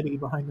something shitty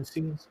behind the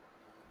scenes.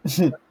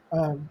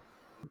 Um,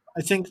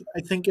 I think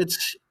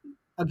it's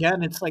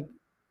again, it's like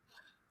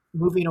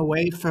moving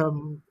away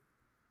from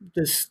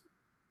this.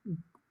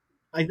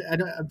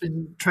 I've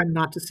been trying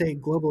not to say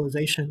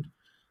globalization,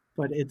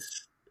 but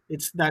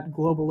it's that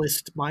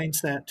globalist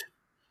mindset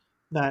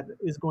that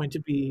is going to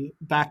be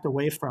backed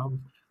away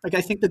from. Like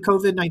I think the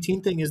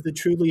COVID-19 thing is the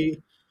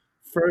truly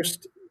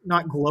first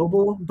not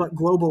global but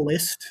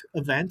globalist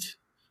event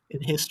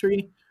in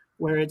history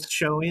where it's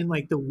showing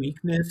like the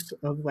weakness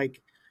of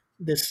like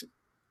this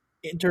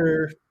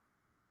international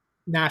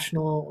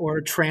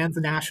or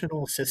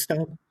transnational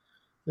system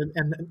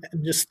and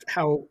just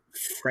how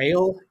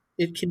frail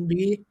it can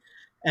be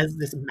as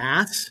this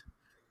mass.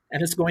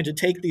 And it's going to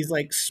take these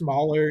like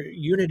smaller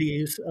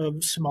unities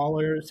of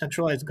smaller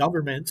centralized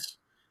governments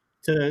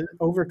to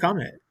overcome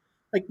it.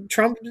 Like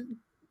Trump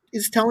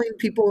is telling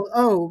people,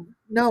 "Oh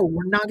no,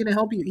 we're not going to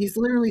help you." He's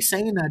literally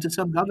saying that to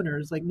some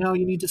governors, like, "No,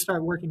 you need to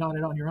start working on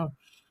it on your own."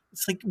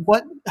 It's like,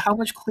 what? How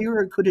much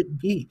clearer could it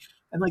be?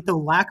 And like the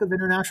lack of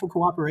international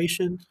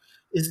cooperation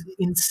is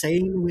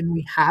insane when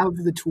we have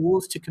the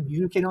tools to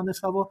communicate on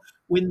this level.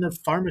 When the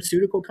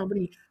pharmaceutical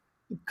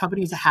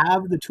companies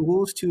have the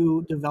tools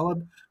to develop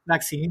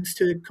vaccines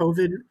to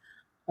COVID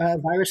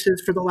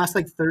viruses for the last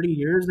like 30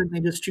 years and they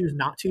just choose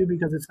not to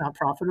because it's not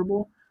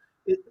profitable.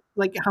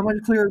 Like how much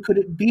clearer could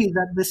it be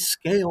that this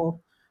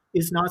scale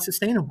is not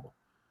sustainable?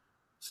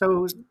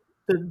 So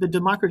the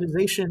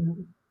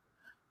democratization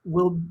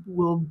will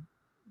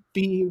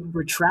be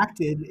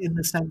retracted in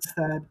the sense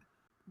that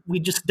we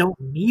just don't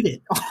need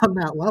it on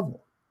that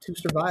level to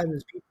survive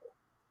as people.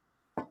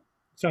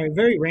 Sorry,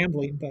 very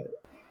rambling, but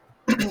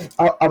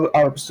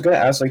I was gonna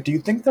ask, like, do you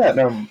think that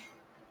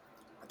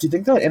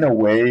in a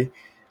way,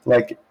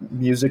 like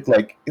music,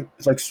 like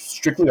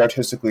strictly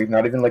artistically,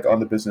 not even like on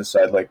the business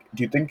side, like,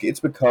 do you think it's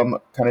become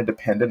kind of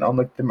dependent on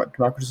like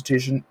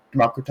democratization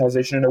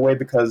in a way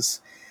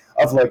because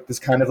of like this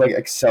kind of like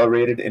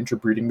accelerated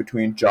interbreeding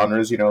between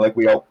genres? You know, like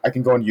I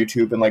can go on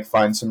YouTube and like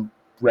find some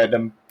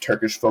random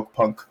Turkish folk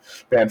punk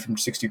band from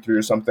 '63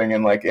 or something,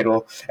 and like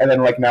and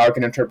then like now I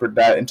can interpret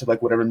that into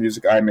like whatever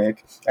music I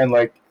make, and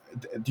like,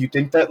 do you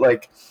think that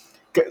like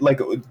we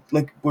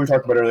were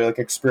talking about earlier, like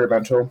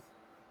experimental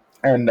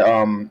and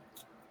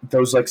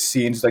those like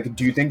scenes, like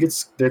do you think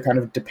they're kind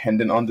of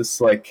dependent on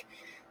this like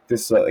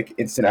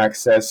instant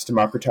access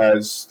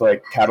democratized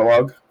like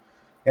catalog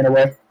in a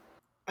way?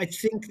 I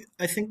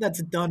think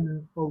that's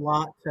done a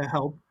lot to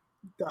help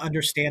the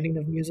understanding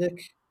of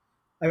music.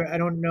 I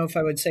don't know if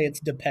I would say it's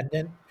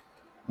dependent.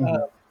 Uh,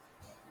 Mm-hmm.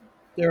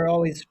 there are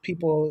always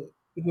people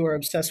who are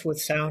obsessed with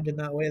sound in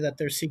that way that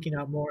they're seeking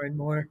out more and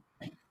more.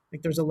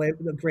 Like there's a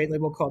great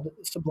label called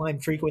Sublime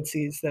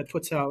Frequencies that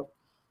puts out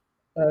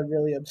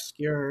really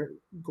obscure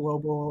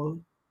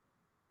global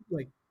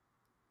like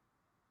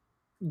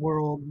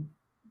world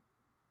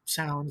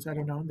sounds. I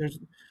don't know. There's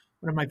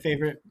one of my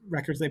favorite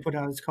records they put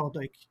out is called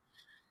like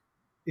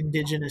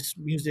indigenous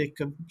music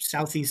of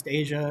Southeast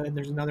Asia, and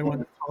there's another one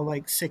Mm-hmm. that's called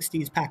like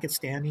 60s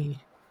Pakistani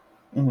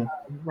Mm-hmm.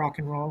 rock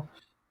and roll.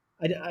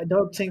 I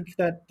don't think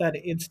that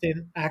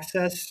instant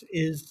access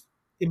is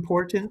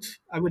important.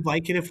 I would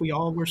like it if we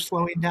all were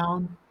slowing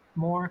down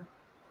more.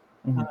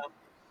 Mm-hmm. Uh,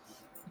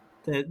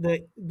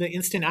 the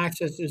instant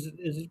access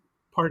is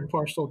part and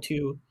parcel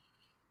to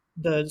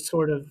the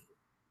sort of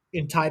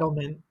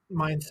entitlement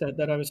mindset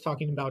that I was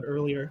talking about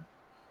earlier,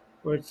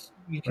 where it's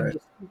you can Right.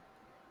 just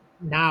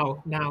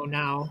now,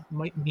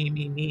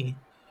 me.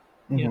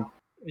 You Mm-hmm. know,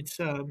 it's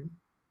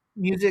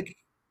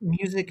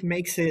music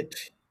makes it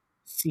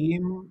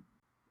seem.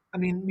 I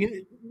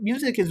mean,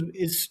 music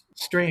is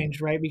strange,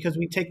 right? Because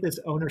we take this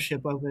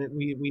ownership of it.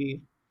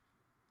 We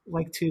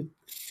like to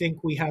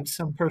think we have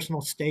some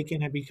personal stake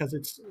in it because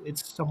it's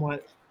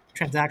somewhat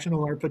transactional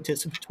or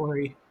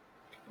participatory.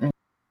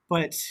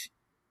 But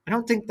I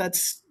don't think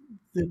that's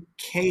the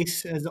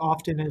case as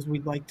often as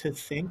we'd like to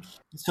think.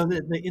 So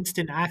the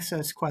instant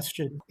access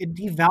question, it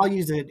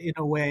devalues it in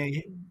a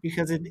way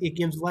because it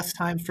gives less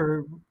time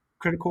for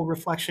critical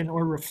reflection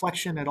or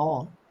reflection at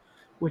all,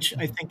 which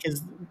I think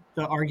is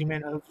the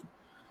argument of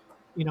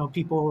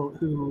people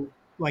who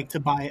like to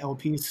buy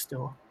LPs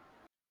still.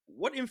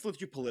 What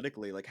influenced you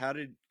politically? Like, how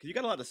did? Because you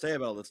got a lot to say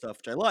about all this stuff,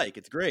 which I like.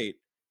 It's great.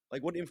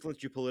 Like, what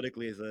influenced you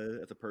politically as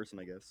a person?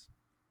 I guess.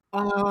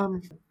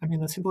 I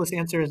mean, the simplest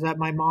answer is that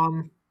my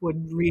mom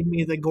would read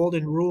me the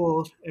Golden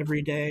Rule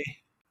every day,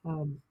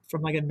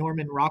 from like a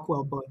Norman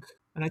Rockwell book,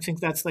 and I think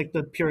that's like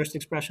the purest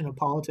expression of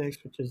politics,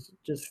 which is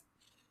just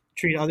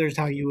treat others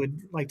how you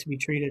would like to be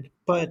treated.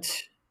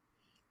 But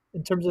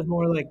in terms of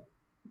more like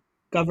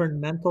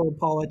governmental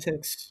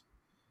politics,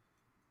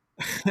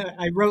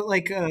 I wrote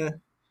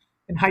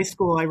in high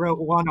school. I wrote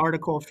one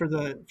article for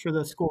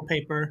the school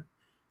paper,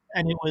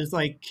 and it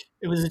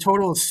was a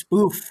total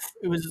spoof.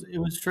 It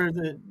was for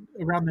the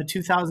around the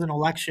 2000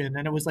 election,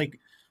 and it was like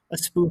a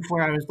spoof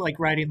where I was like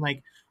writing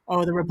like,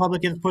 oh, the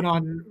Republicans put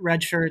on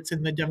red shirts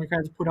and the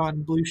Democrats put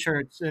on blue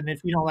shirts, and if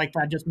you don't like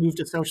that, just move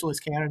to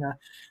socialist Canada.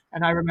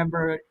 And I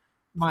remember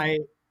my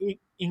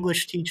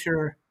English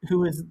teacher, who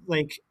was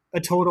like a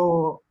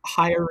total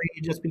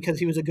hiree just because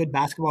he was a good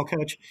basketball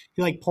coach.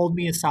 He like pulled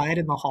me aside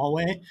in the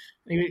hallway.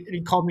 And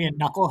he called me a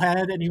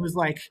knucklehead, and he was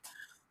like,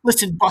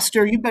 listen,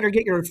 Buster, you better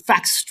get your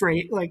facts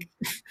straight. Like,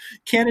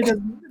 Canada's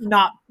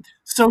not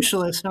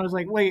socialist. And I was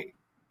like, wait,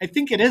 I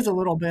think it is a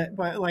little bit,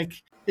 but like,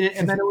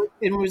 and then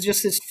it was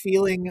just this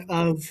feeling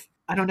of,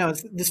 I don't know,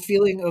 this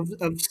feeling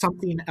of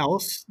something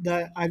else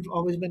that I've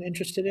always been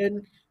interested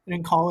in. And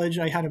in college,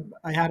 I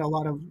had a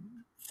lot of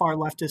far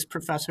leftist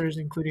professors,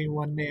 including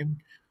one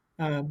named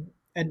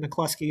Ed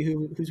McCluskey,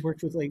 who's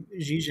worked with like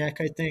Zizek,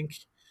 I think,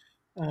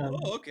 um,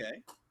 Oh,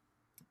 okay.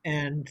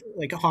 and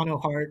like Hano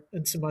Hart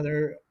and some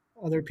other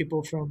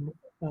people from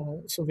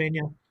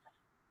Slovenia.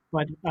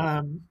 But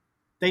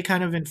they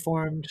kind of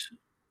informed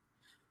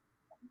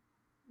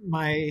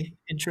my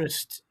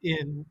interest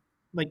in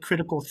like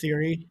critical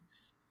theory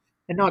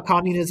and not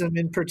communism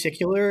in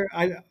particular.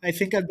 I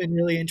think I've been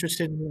really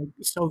interested in like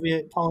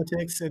Soviet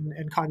politics and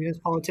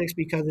communist politics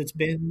because it's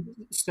been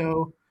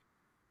so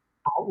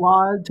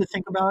outlawed to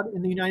think about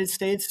in the United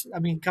States. I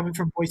mean, coming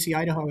from Boise,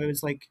 Idaho, it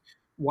was like,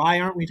 why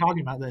aren't we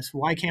talking about this?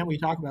 Why can't we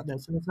talk about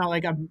this? And it's not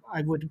like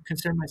I would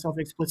consider myself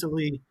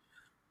explicitly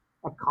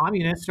a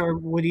communist or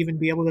would even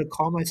be able to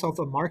call myself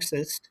a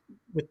Marxist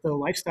with the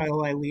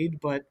lifestyle I lead,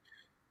 but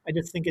I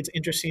just think it's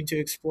interesting to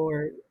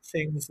explore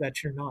things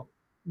that you're not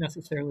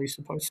necessarily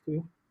supposed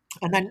to.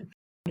 And then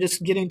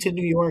just getting to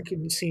New York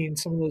and seeing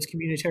some of those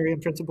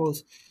communitarian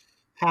principles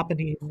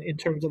happening in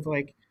terms of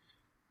like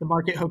the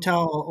Market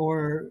Hotel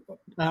or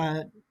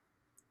uh,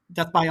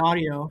 Death by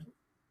Audio,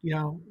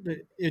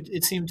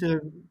 it seemed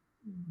to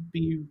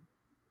be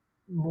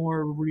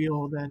more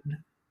real than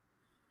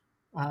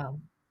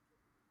um,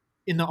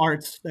 in the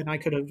arts than I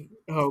could have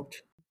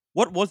hoped.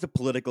 What was the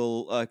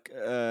political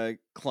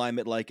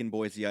climate like in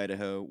Boise,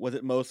 Idaho? Was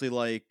it mostly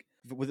like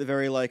was it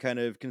very like kind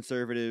of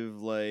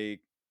conservative, like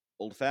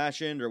old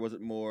fashioned, or was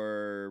it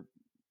more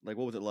like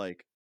what was it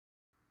like?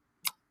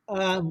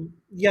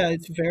 Yeah,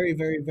 it's very,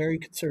 very, very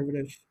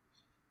conservative.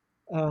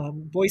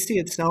 Boise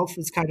itself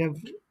is kind of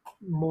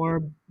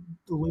more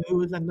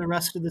blue than the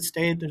rest of the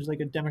state. There's like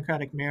a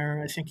Democratic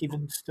mayor, I think,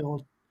 even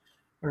still,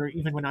 or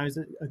even when I was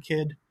a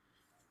kid.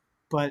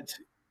 But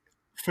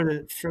for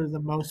the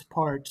most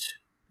part,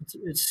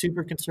 it's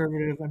super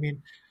conservative. I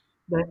mean,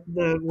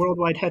 the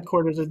worldwide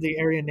headquarters of the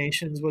Aryan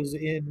Nations was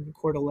in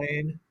Coeur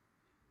d'Alene,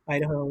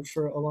 Idaho,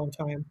 for a long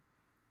time.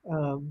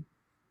 Um,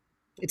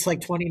 it's like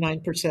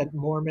 29%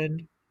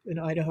 Mormon in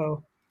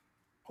Idaho,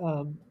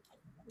 um,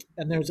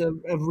 and there's a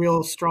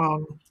real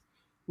strong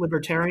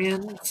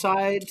libertarian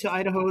side to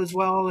Idaho as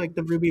well. Like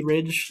the Ruby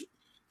Ridge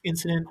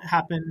incident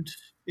happened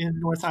in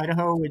North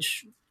Idaho,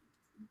 which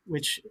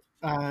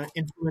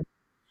influenced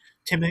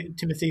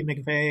Timothy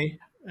McVeigh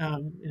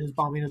in his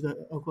bombing of the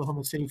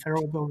Oklahoma City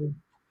Federal Building.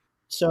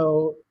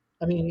 So,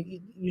 I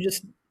mean, you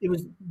just it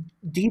was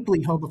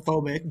deeply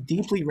homophobic,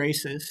 deeply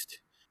racist,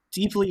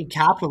 deeply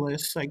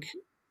capitalist. Like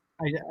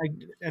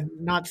and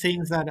not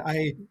things that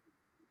I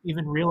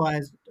even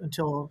realized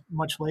until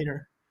much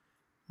later.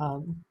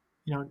 Um,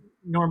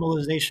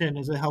 Normalization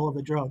is a hell of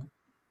a drug.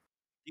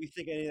 Do you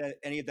think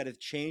any of that has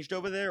changed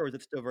over there, or is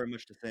it still very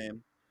much the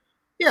same?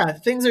 Yeah,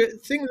 things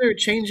are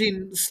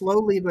changing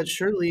slowly but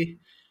surely.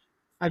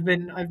 I've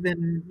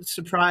been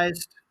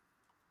surprised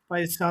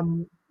by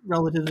some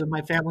relatives of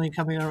my family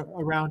coming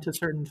around to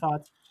certain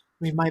thoughts.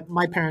 I mean,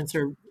 my parents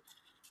are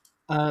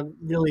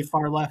really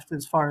far left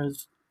as far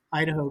as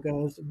Idaho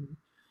goes, and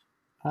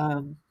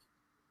um,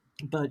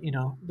 but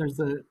there's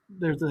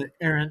the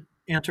errant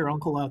aunt or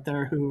uncle out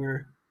there who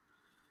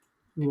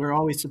are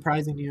always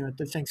surprising you at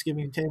the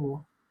Thanksgiving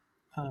table.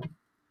 Um,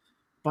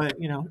 but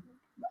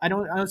I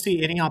don't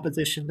see any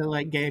opposition to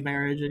like gay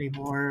marriage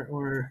anymore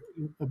or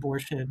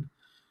abortion.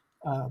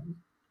 Um,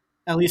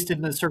 at least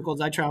in the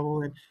circles I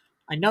travel in.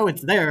 I know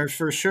it's there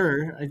for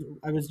sure.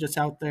 I was just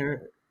out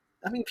there.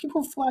 I mean,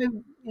 people fly,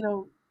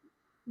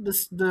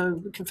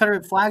 the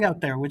Confederate flag out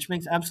there, which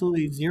makes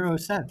absolutely zero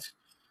sense.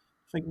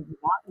 It's like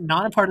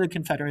not a part of the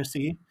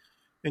Confederacy.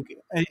 Like,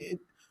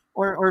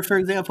 or for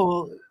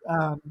example,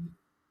 I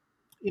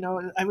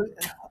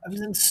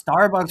was in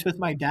Starbucks with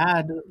my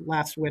dad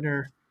last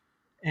winter,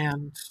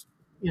 and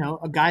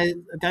a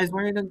guy's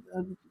wearing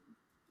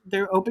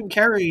their open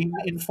carry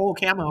in full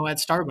camo at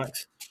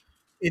Starbucks.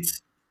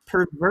 It's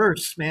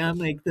perverse, man.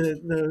 Like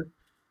the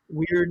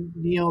weird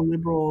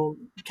neoliberal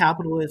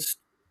capitalist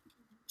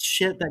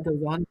shit that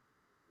goes on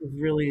is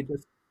really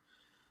just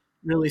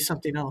really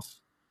something else.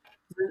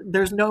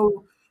 There's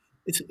no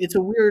it's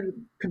a weird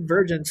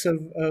convergence of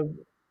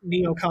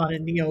neocon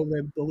and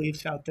neolib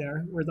beliefs out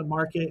there where the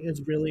market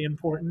is really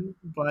important,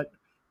 but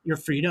your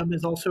freedom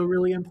is also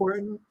really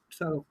important.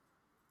 So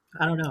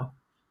I don't know.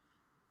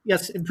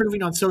 Yes,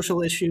 improving on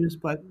social issues,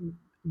 but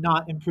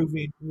not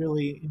improving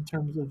really in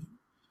terms of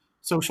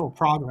social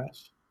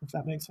progress, if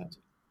that makes sense.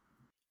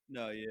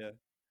 No, yeah.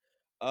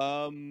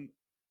 Um,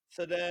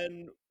 so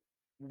then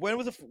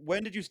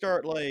when did you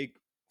start like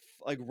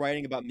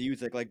writing about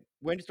music? Like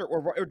when did you start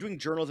or doing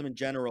journalism in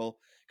general?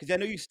 Because I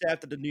know you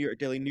staffed at the New York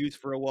Daily News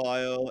for a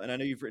while, and I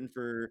know you've written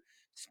for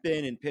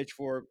Spin and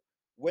Pitchfork.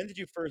 When did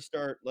you first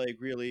start like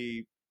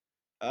really?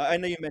 I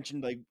know you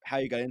mentioned like how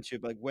you got into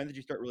it, but like when did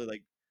you start really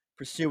like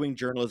pursuing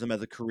journalism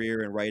as a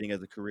career and writing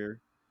as a career?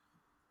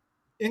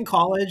 In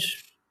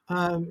college,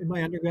 in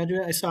my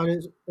undergraduate, I saw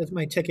it as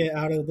my ticket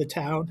out of the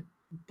town,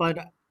 but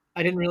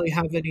I didn't really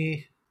have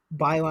any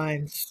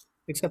bylines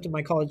except in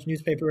my college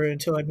newspaper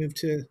until I moved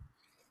to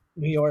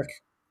New York.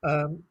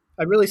 I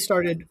really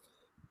started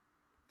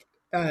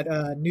at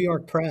New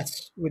York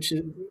Press, which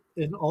is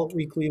an alt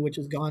weekly, which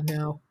is gone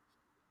now.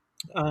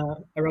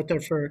 I wrote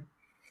there for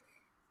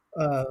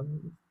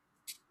um,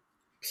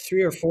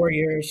 3 or 4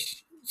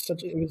 years.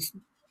 It was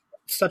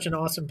such an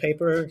awesome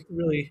paper.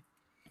 Really,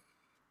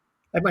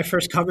 I had my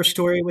first cover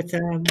story with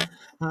them.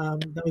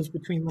 That was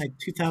between like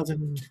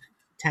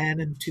 2010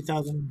 and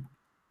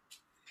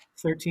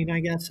 2013, I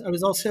guess. I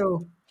was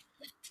also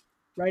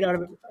right out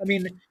of it. I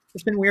mean,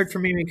 it's been weird for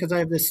me because I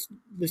have this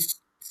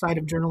side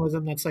of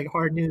journalism that's like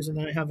hard news, and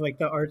then I have like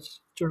the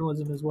arts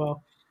journalism as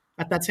well.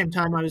 At that same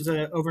time, I was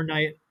an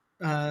overnight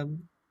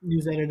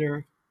news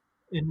editor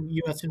in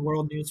U.S. and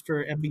world news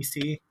for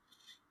NBC,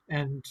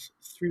 and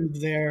through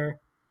there,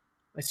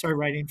 I started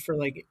writing for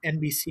like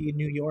NBC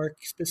New York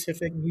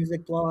specific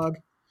music blog,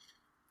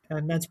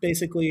 and that's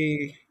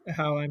basically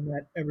how I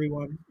met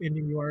everyone in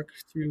New York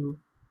through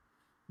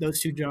those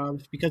two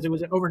jobs because it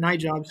was an overnight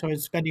job. So I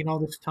was spending all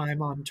this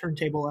time on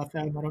Turntable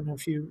FM. I don't know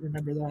if you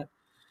remember that,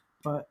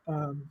 but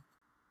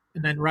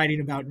and then writing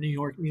about New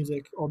York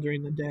music all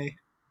during the day.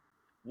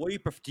 What do you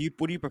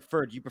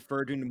prefer? Do you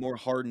prefer doing the more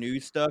hard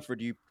news stuff, or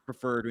do you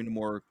prefer doing the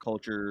more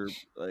culture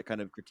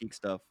kind of critique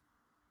stuff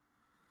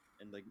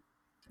and like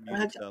I,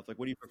 music stuff? Like,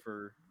 what do you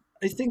prefer?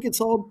 I think it's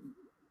all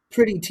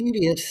pretty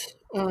tedious.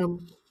 I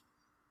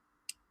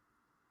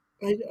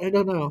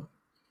don't know.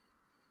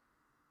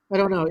 I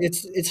don't know.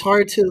 It's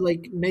hard to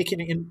like make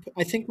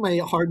I think my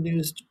hard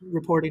news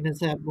reporting has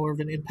had more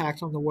of an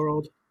impact on the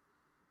world.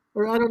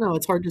 Or I don't know.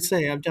 It's hard to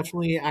say. I've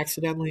definitely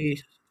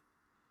accidentally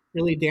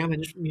really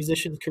damaged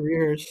musicians'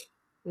 careers.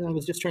 And I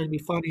was just trying to be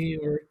funny,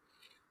 or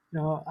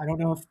I don't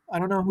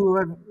know who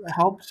I've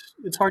helped.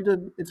 It's hard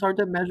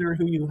to measure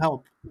who you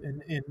help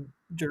in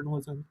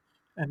journalism,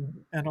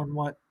 and on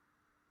what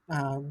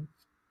um,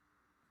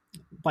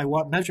 by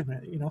what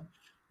measurement. You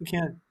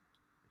can't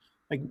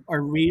like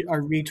are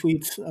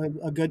retweets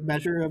a good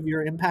measure of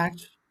your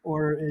impact,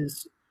 or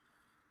is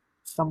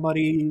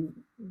somebody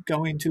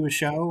going to a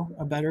show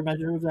a better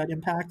measure of that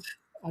impact?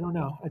 I don't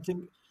know. I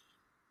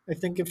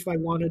think if I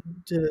wanted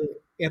to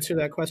answer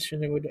that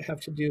question, it would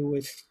have to do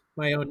with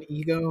my own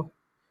ego,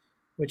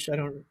 which I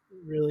don't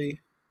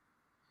really.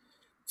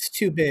 It's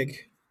too big.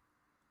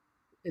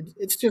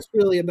 It's just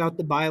really about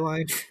the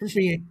byline for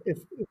me. If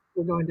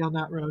we're going down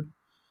that road,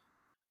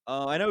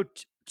 I know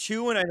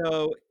Chew, and I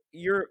know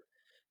you're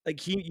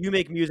like you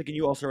make music and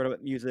you also write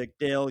about music.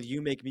 Dale,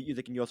 you make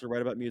music and you also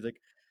write about music.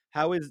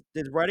 How is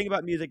does writing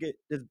about music?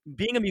 Does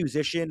being a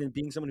musician and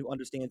being someone who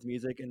understands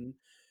music and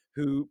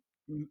who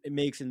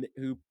makes and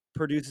who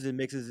produces and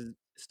mixes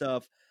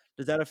stuff,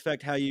 does that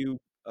affect how you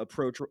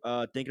approach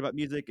thinking about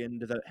music, and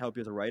does that help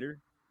you as a writer?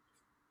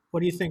 what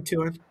do you think,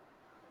 Tuan?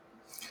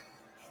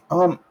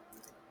 Um,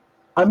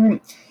 I mean,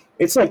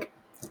 it's like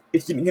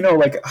if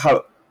like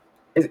how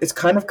it's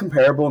kind of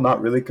comparable,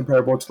 not really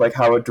comparable to like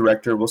how a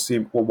director will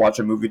watch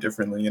a movie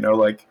differently.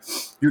 Like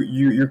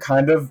you're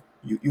kind of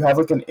you have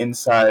like an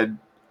inside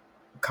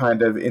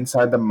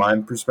the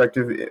mind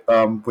perspective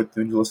with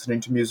when you're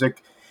listening to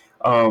music.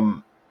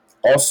 Um,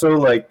 Also,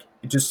 like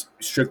just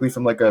strictly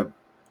from like a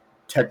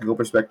technical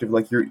perspective,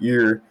 like your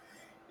ear.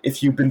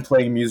 If you've been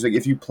playing music,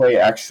 if you play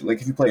actually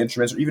like if you play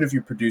instruments, or even if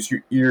you produce,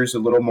 your ears a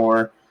little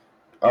more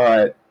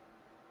uh,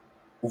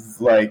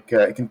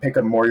 it can pick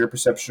up more. Your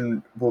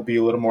perception will be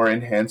a little more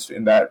enhanced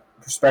in that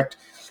respect.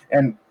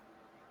 And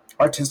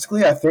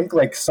artistically, I think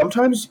like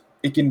sometimes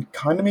it can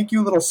kind of make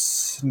you a little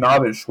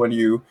snobbish when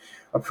you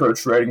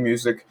approach writing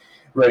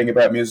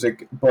about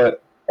music,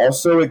 but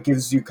also it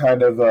gives you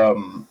kind of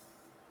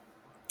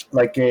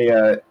like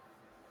a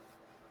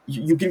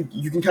you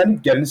can kind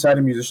of get inside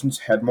a musician's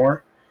head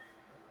more,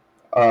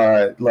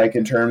 like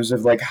in terms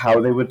of like how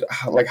they would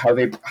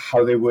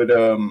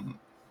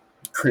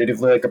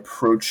creatively like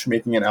approach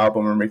making an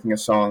album or making a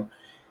song.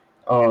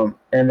 And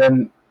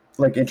then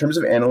like in terms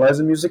of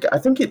analyzing music, I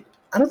don't think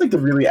it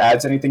really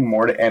adds anything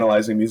more to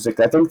analyzing music.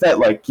 I think that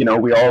like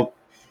we all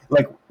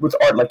like with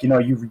art, like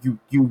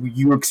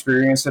you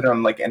experience it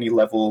on like any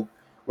level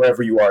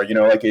wherever you are.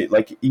 Like it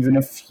like even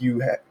if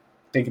you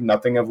think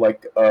nothing of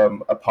like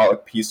a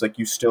Pollock piece, like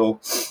you still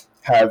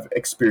have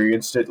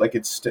experienced it. Like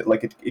it's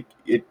like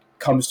it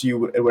comes to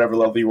you at whatever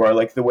level you are.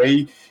 Like the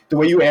way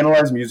you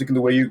analyze music and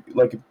the way you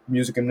like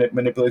music and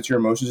manipulates your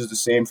emotions is the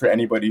same for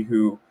anybody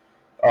who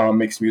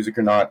makes music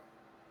or not.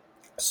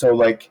 So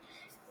like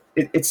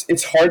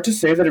it's hard to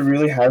say that it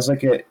really has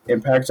like an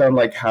impact on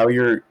like how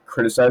you're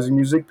criticizing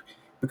music,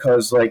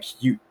 because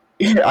like you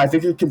I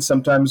think it can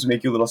sometimes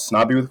make you a little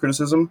snobby with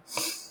criticism,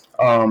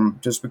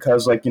 just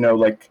because like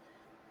like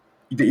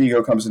the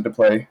ego comes into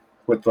play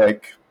with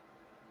like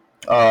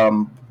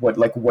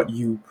what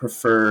you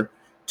prefer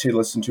to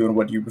listen to and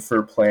what you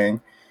prefer playing.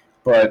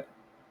 But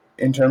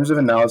in terms of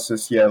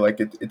analysis, yeah, like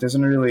it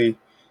doesn't really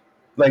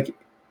like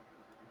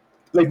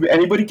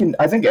anybody can,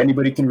 I think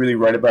anybody can really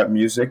write about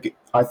music.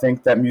 I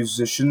think that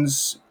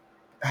musicians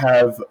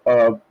have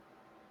a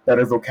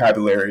better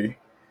vocabulary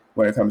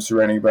when it comes to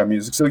writing about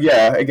music. So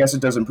yeah, I guess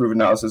it does improve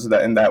analysis of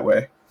that in that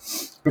way,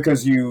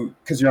 because you're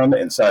on the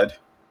inside.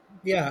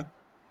 Yeah,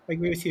 I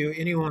agree with you.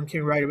 Anyone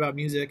can write about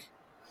music,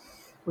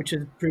 which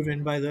is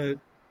proven by the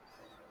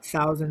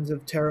thousands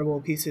of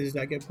terrible pieces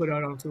that get put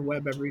out onto the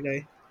web every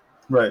day.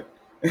 Right.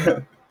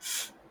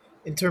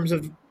 In terms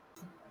of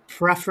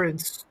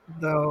preference,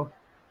 though,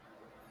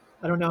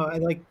 I don't know.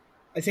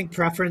 I think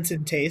preference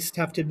and taste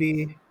have to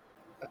be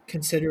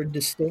considered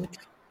distinct.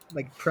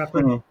 Like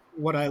preference,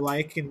 Hmm. what I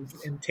like,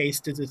 and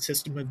taste is a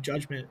system of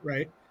judgment,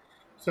 right?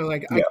 So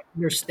like I Yeah.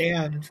 can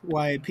understand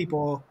why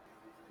people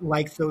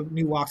like the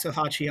new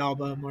Waxahachie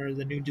album or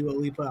the new Dua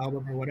Lipa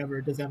album or whatever.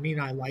 Does that mean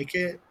I like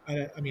it?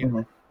 I mean, Hmm.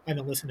 I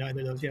haven't listened to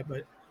either of those yet,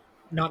 but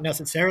not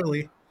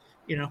necessarily,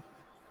 you know.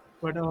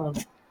 But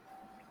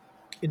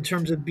in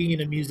terms of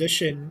being a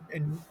musician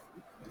and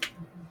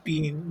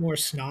being more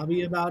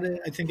snobby about it,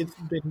 I think it's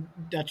been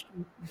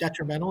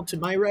detrimental to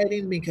my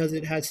writing because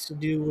it has to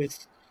do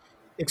with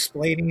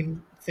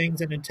explaining things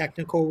in a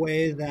technical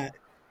way that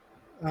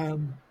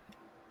um,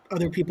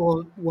 other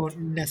people won't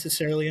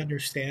necessarily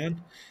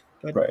understand.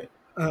 But Right.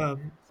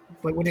 um,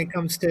 but when it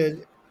comes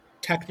to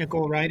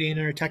technical writing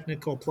or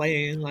technical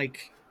playing,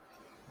 like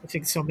I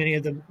think so many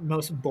of the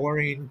most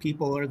boring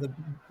people are the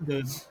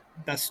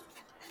best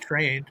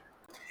trained.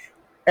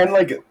 And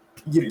like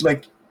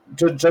like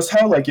just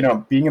how like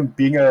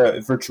being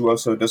a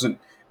virtuoso doesn't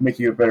make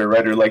you a better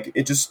writer. Like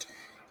it just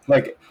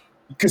like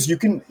because you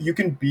can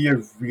be a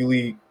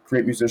really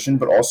great musician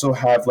but also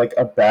have like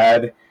a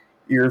bad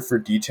ear for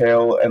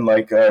detail, and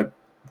like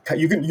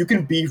you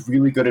can be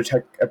really good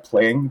at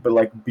playing but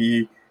like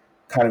be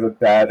kind of a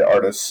bad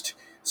artist.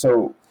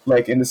 So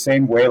like in the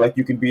same way, like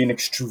you can be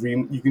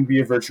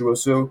a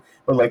virtuoso,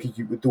 but like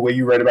the way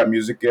you write about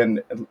music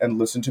and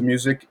listen to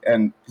music,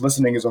 and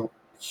listening is a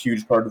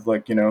huge part of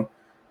like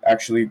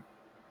actually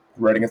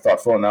writing a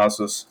thoughtful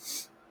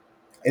analysis,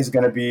 is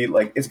going to be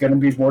like it's going to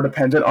be more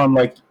dependent on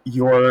like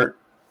your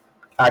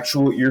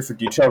actual ear for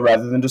detail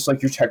rather than just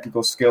like your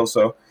technical skill.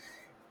 So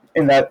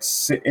in that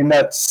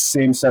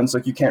same sense,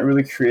 like you can't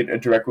really create a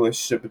direct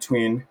relationship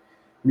between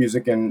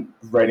music and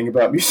writing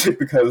about music,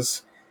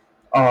 because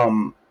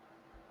um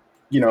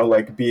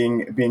like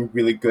being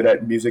really good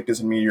at music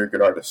doesn't mean you're a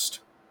good artist.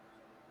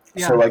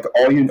 So Yeah, like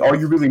all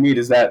you really need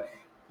is that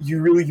you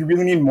really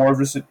need more of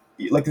just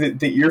like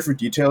the ear for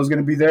detail is going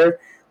to be there,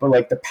 but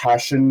like the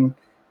passion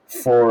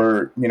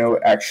for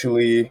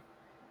actually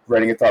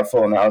writing a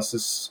thoughtful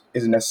analysis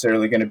isn't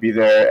necessarily going to be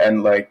there,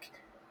 and like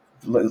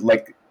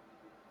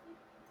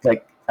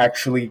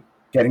actually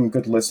getting a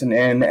good listen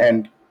in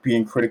and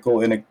being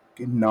critical in a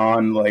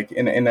non like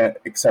in a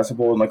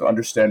accessible and like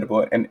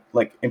understandable and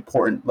like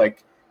important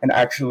like and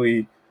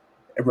actually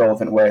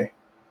relevant way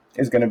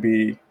is going to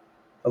be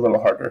a little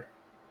harder.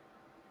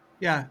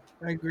 yeah,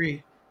 I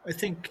agree. I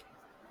think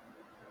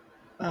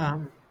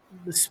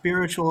the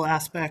spiritual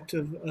aspect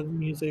of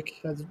music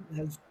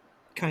has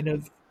kind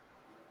of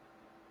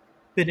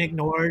been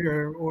ignored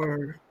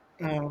or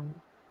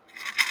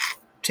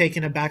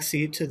taken a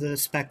backseat to the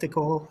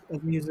spectacle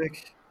of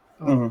music.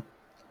 Hmm.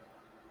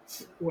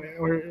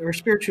 Or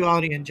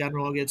spirituality in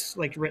general gets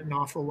like written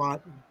off a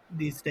lot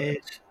these Right.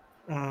 days.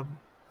 Um,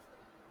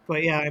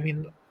 but yeah, I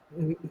mean,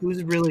 who's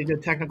a really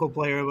good technical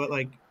player but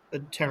like a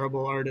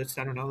terrible artist?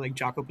 I don't know, like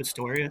Jaco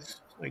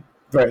Pastorius, like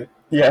Right.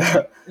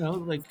 Yeah.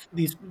 like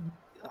these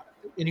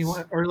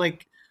anyone or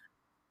like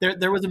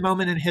there was a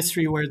moment in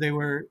history where they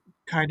were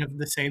kind of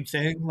the same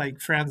thing,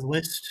 like Franz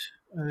Liszt,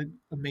 an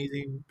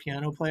amazing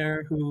piano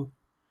player who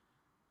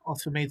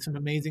also made some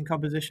amazing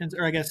compositions,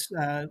 or I guess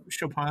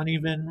Chopin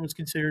even was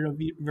considered a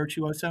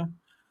virtuoso.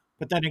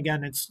 But then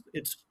again, it's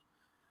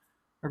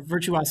or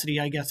virtuosity,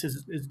 I guess,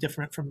 is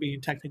different from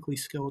being technically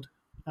skilled.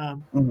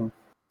 Um, Hmm.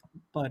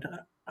 but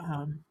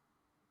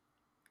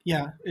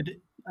yeah,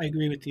 I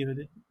agree with you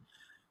that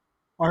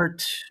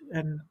art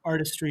and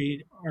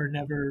artistry are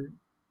never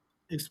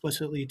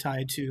explicitly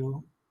tied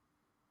to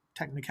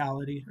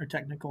technicality or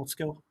technical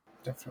skill.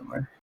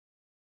 Definitely.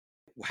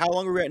 How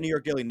long were you at New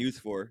York Daily News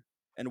for,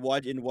 and why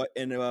did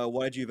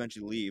you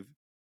eventually leave?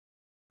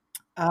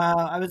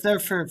 I was there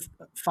for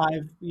 5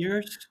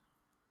 years,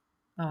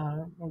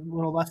 a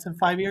little less than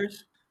 5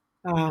 years.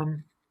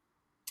 Um,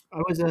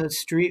 I was a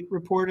street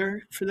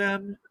reporter for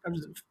them. I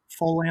was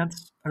full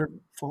lance or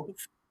full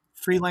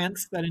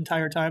freelance that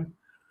entire time.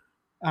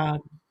 Um,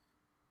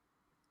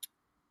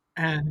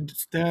 and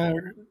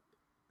there,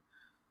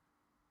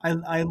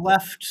 I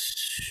left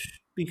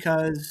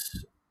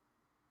because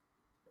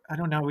I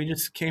don't know. We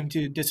just came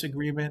to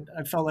disagreement.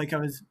 I felt like I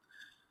was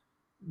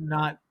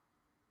not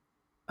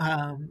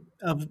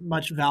of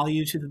much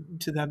value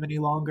to them any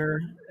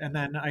longer, and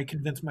then I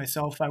convinced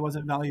myself I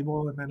wasn't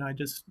valuable, and then I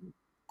just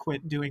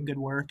quit doing good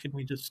work, and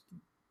we just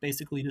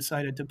basically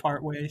decided to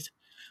part ways.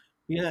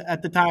 Yeah,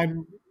 at the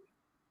time,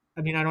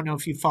 I mean, I don't know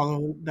if you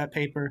follow that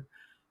paper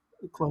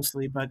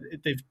closely, but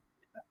they've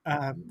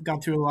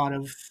gone through a lot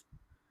of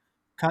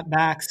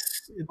cutbacks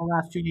in the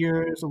last 2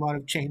 years, a lot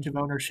of change of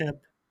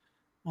ownership,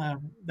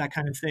 that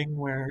kind of thing,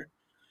 where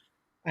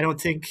I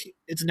don't think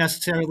it's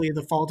necessarily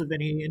the fault of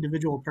any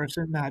individual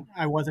person that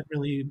I wasn't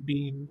really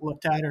being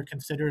looked at or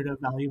considered a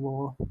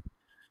valuable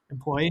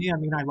employee. I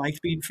mean, I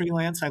liked being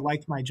freelance, I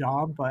liked my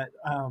job, but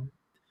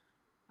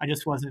I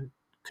just wasn't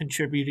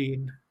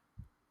contributing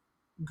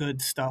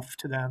good stuff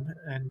to them,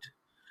 and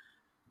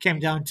came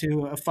down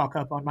to a fuck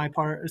up on my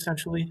part,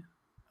 essentially.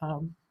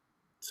 Um,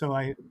 so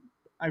I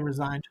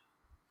resigned.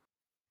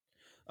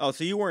 Oh,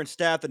 so you weren't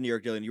staffed at New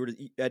York Daily. You were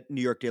at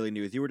New York Daily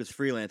News. You were just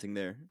freelancing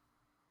there.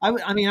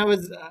 I mean, I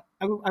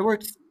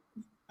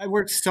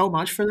worked so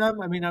much for them.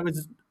 I mean, I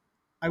was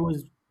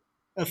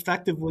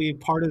effectively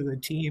part of the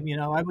team. You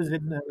know, I was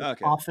in the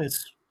Okay.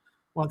 office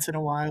once in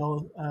a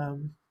while,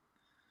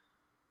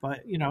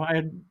 but you know, I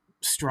had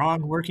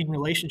strong working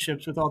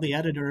relationships with all the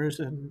editors,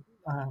 and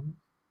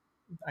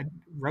I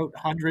wrote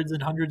hundreds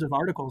and hundreds of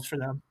articles for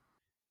them.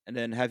 And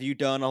then have you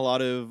done a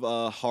lot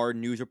of hard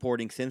news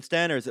reporting since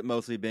then, or has it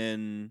mostly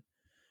been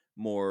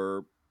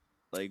more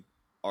like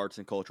arts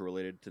and culture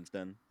related since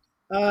then?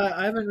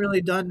 I haven't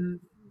really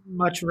done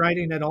much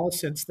writing at all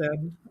since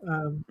then.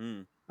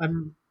 Hmm.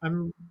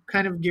 I'm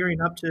kind of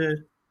gearing up to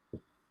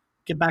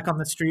get back on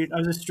the street. I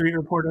was a street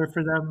reporter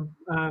for them.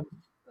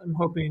 I'm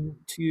hoping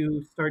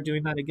to start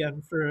doing that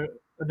again for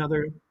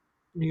another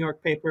New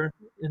York paper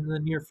in the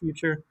near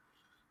future.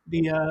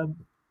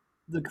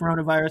 The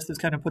coronavirus has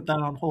kind of put that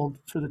on hold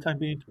for the time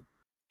being.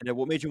 And then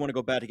what made you want to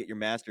go back to get your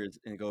master's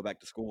and go back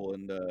to school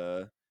and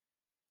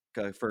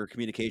for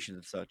communications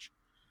and such?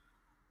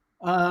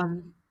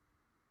 Um,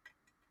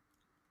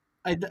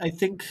 I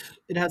think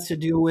it has to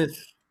do with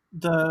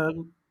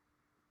the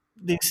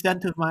the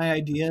extent of my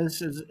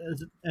ideas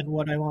and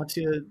what I want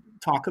to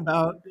talk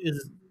about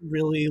is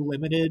really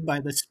limited by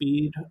the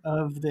speed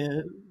of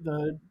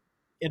the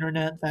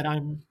internet that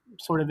I'm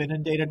sort of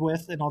inundated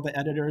with and all the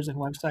editors and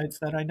websites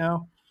that I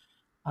know.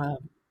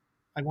 Um,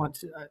 I want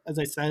to, as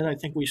I said, I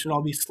think we should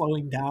all be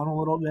slowing down a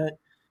little bit.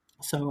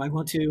 So I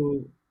want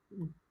to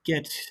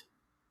get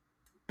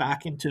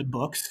back into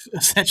books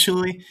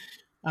essentially,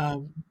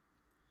 um,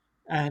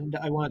 and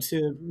I want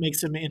to make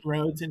some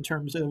inroads in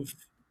terms of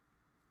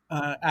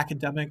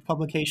academic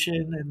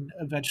publication, and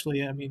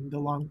eventually, I mean, the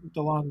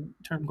long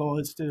term goal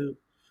is to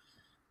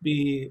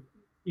be,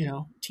 you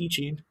know,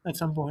 teaching at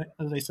some point.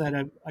 As I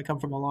said, I come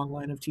from a long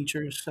line of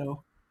teachers,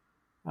 so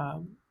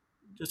um,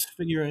 just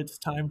figure it's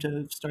time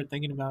to start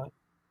thinking about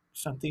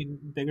something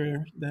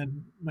bigger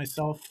than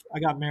myself. I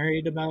got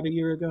married about a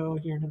year ago,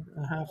 a year and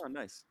a half, Oh,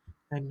 nice.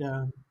 and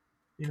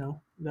you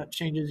know, that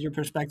changes your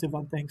perspective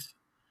on things.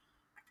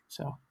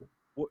 So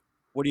What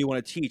What do you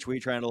want to teach? What are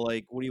you trying to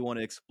like? What do you want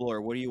to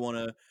explore? What do you want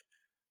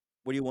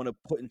to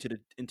put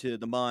into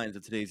the minds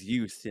of today's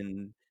youth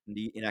in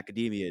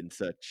academia and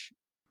such?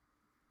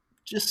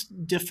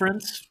 just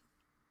difference,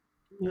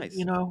 you Nice.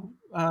 know,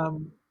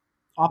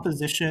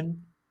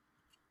 opposition,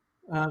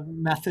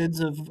 methods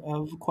of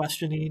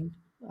questioning,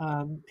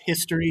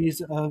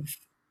 histories of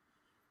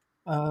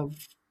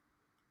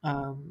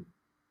um,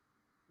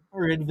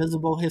 or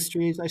invisible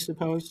histories, I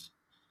suppose.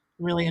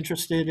 I'm really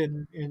interested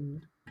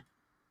in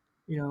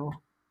you know,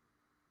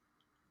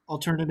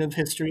 alternative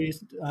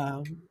histories,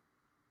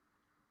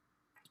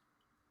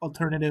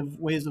 alternative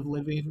ways of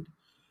living.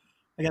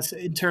 I guess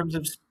in terms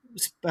of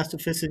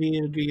specificity,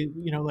 it would be,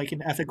 you know, like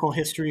an ethical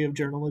history of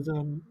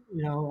journalism.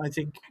 You know, I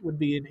think would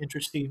be an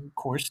interesting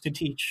course to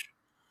teach.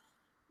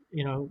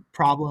 You know,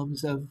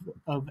 problems of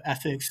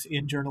ethics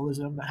in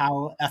journalism,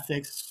 how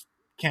ethics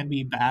can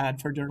be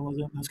bad for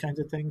journalism, those kinds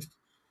of things,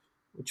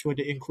 which would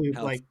include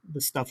How like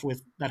the stuff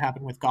with that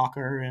happened with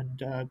Gawker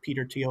and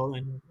Peter Thiel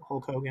and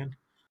Hulk Hogan.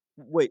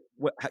 Wait,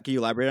 can you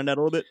elaborate on that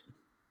a little bit?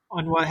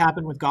 On what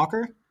happened with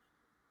Gawker?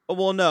 Oh,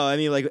 well, no, I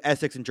mean like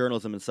ethics and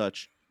journalism and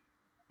such.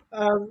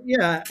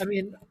 Yeah, I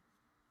mean,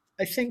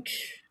 I think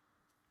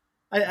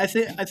I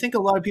think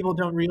a lot of people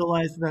don't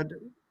realize that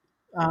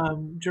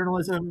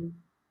journalism,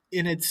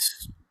 in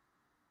its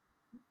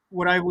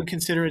what I would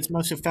consider its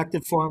most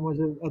effective form, was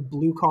a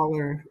blue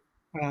collar.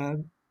 uh,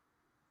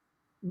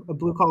 a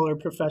blue collar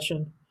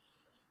profession,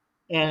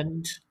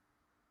 and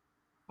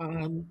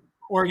um,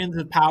 organs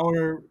of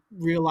power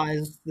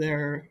realized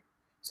their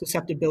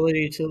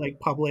susceptibility to like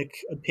public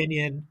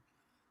opinion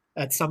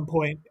at some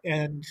point,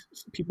 and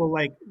people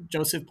like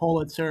Joseph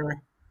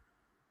Pulitzer,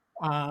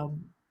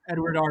 um,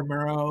 Edward R.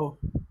 Murrow,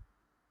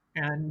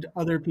 and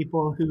other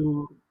people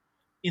who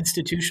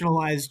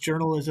institutionalized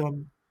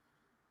journalism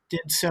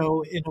did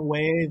so in a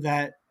way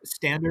that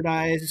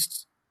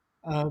standardized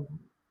um,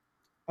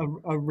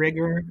 a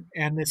rigor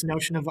and this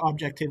notion of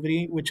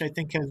objectivity, which I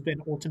think has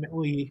been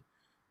ultimately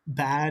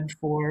bad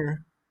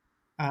for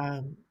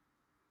um,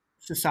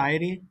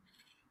 society.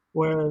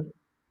 Where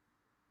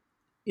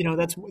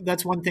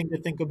that's one thing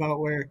to think about.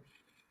 Where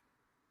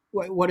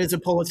what is a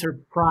Pulitzer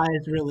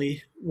Prize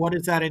really? What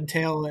does that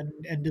entail,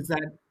 and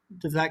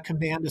does that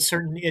command a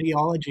certain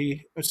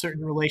ideology, a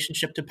certain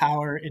relationship to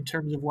power in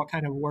terms of what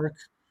kind of work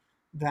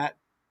that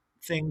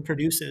thing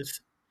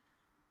produces?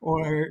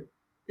 Or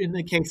in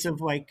the case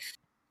of like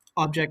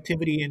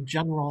objectivity in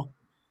general,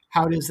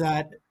 how does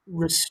that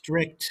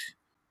restrict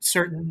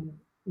certain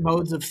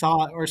modes of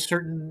thought or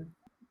certain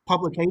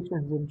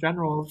publications in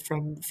general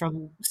from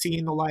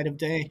seeing the light of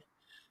day?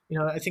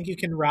 I think you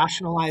can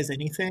rationalize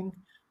anything,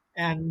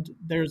 and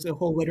there's a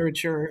whole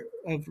literature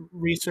of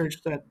research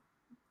that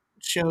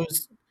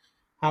shows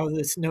how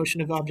this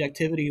notion of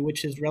objectivity,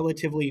 which is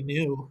relatively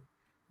new,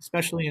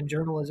 especially in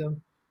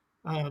journalism,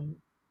 um,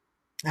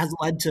 has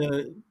led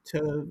to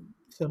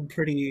some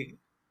pretty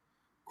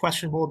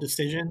questionable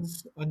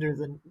decisions under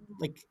the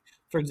like,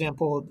 for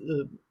example,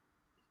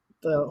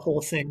 the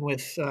whole thing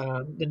with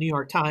the New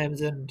York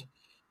Times and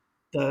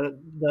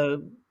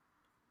the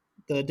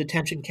the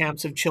detention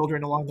camps of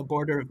children along the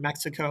border of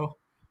Mexico.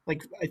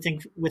 Like, I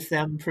think with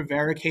them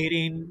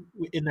prevaricating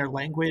in their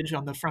language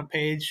on the front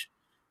page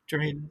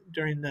during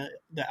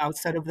the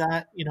outset of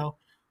that,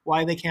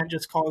 why they can't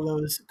just call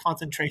those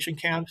concentration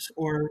camps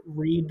or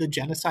read the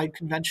Genocide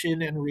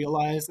Convention and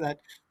realize that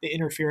the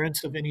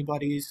interference of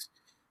anybody's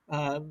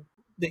um,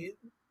 the,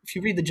 if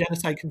you read the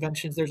Genocide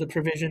Conventions, there's a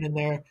provision in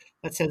there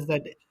that says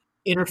that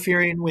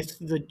interfering with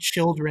the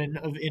children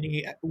of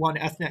any one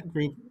ethnic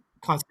group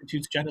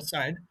constitutes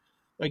genocide.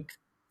 Like,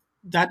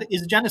 that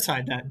is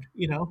genocide then.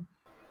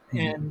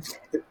 And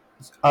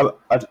I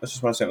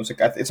just want to say, it's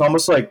like it's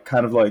almost like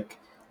kind of like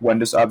when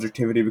does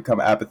objectivity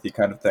become apathy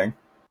kind of thing.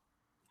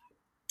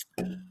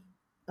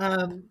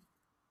 um,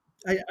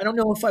 I don't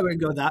know if I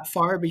would go that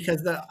far,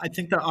 because I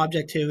think the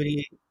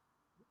objectivity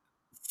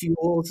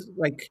fuels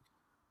like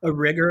a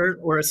rigor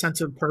or a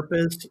sense of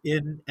purpose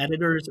in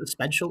editors,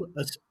 especially.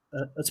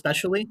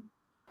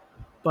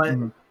 But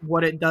Mm-hmm.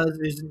 what it does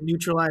is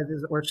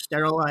neutralizes or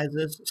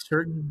sterilizes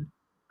certain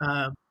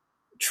um,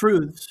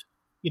 truths,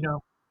 you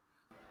know,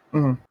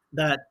 Mm-hmm.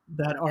 that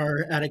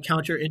are at a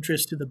counter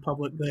interest to the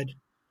public good.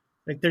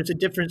 Like, there's a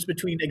difference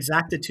between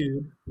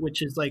exactitude,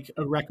 which is like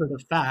a record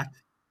of fact,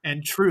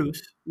 and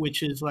truth,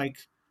 which is like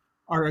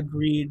our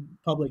agreed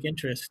public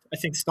interest. I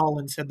think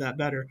Stalin said that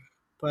better,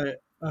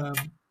 but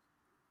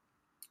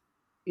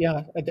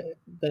yeah,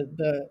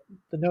 the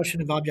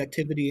notion of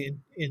objectivity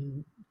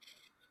in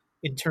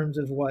terms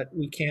of what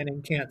we can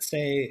and can't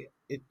say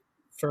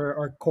for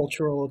our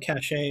cultural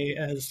cachet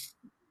as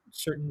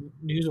certain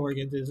news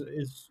organs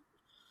is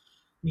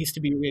needs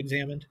to be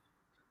reexamined.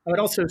 I would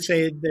also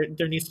say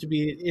there needs to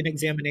be an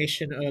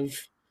examination of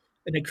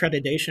an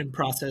accreditation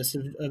process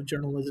of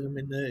journalism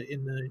in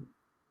the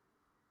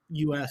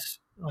U.S.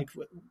 Like,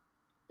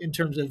 in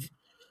terms of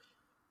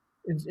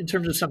in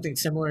terms of something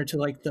similar to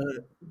like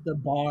the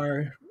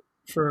bar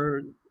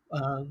for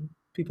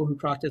people who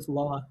practice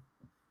law,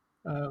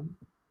 um,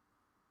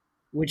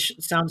 which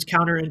sounds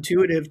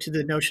counterintuitive to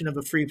the notion of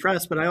a free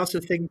press. But I also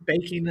think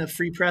baking a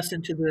free press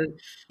into the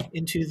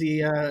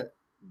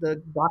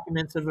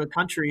documents of a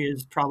country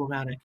is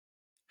problematic.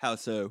 How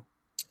so?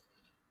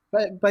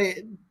 But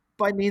by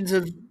means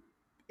of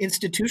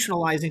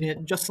institutionalizing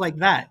it just like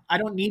that. I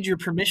don't need your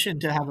permission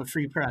to have a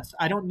free press.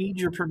 I don't need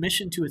your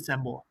permission to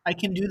assemble. I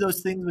can do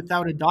those things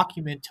without a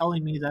document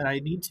telling me that I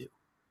need to.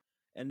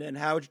 And then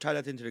how would you tie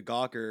that into the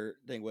Gawker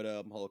thing with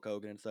Hulk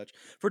Hogan and such?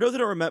 For those that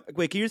don't remember,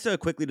 wait, can you just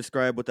quickly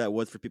describe what that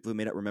was for people who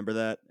may not remember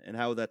that, and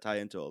how would that tie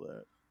into all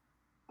that?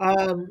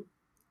 Um,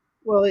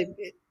 well,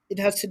 it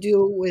has to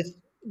do with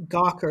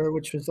Gawker,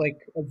 which was like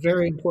a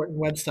very important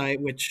website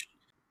which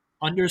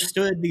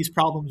understood these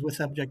problems with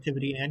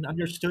subjectivity and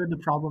understood the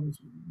problems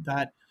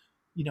that,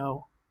 you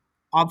know,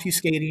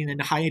 obfuscating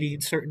and hiding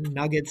certain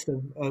nuggets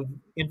of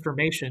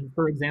information.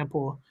 For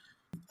example,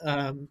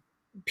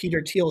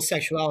 Peter Thiel's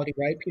sexuality,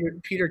 right?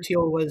 Peter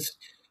Thiel was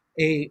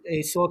a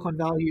Silicon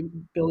Valley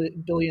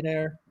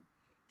billionaire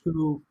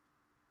who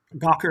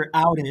Gawker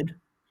outed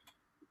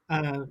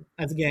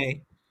as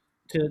gay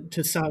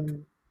to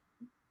some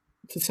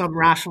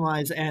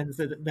rationalized ends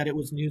that it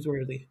was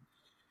newsworthy.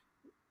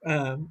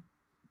 Um,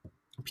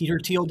 Peter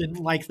Thiel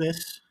didn't like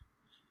this,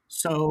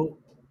 so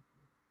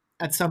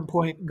at some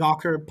point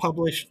Gawker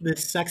published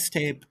this sex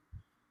tape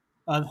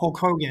of Hulk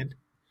Hogan.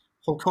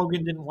 Hulk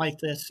Hogan didn't like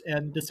this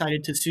and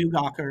decided to sue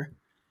Gawker,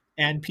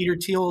 And Peter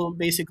Thiel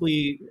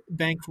basically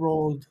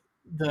bankrolled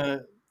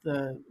the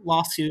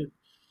lawsuit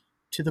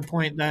to the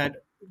point that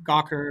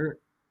Gawker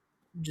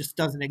just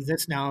doesn't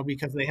exist now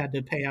because they had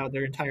to pay out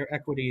their entire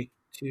equity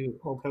to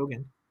Hulk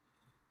Hogan.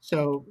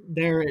 So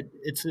there,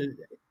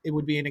 it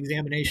would be an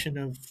examination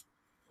of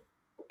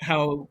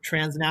how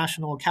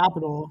transnational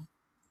capital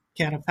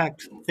can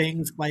affect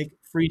things like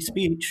free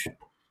speech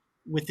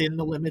within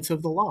the limits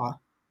of the law.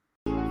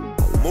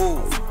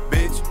 Move,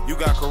 bitch, you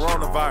got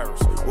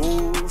coronavirus.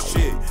 Ooh,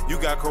 shit, you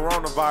got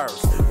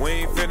coronavirus. We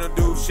ain't finna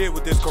do shit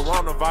with this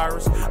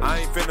coronavirus. I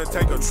ain't finna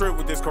take a trip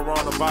with this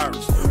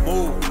coronavirus.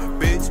 Move,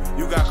 bitch,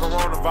 you got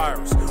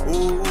coronavirus.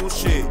 Ooh,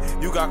 shit,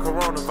 you got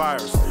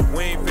coronavirus.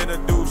 We ain't finna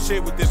do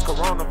shit with this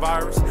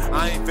coronavirus.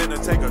 I ain't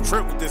finna take a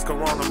trip with this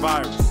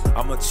coronavirus.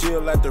 I'ma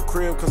chill at the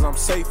crib cause I'm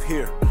safe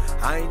here.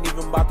 I ain't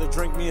even about to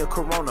drink me a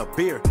Corona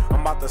beer.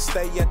 I'm about to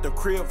stay at the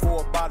crib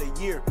for about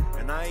a year.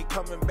 And I ain't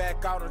coming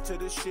back out until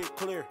this shit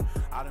clear.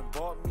 I done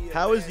bought me a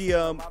How is mask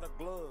and a lot of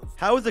gloves.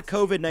 how has the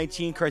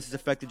COVID-19 crisis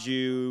affected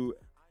you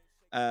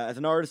as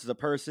an artist, as a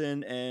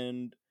person,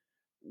 and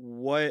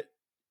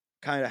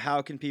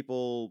how can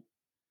people?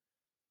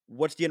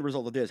 What's the end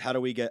result of this? How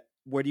do we get?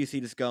 Where do you see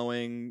this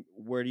going?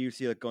 Where do you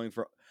see it going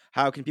for?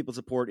 How can people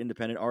support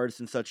independent artists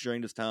and such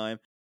during this time?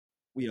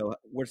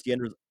 What's the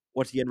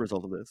end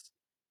result of this?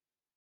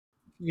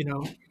 You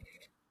know,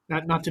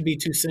 not to be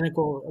too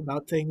cynical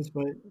about things,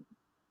 but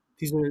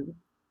these are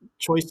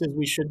choices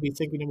we should be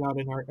thinking about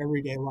in our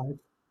everyday life.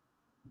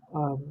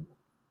 Um,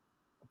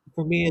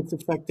 for me, it's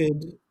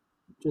affected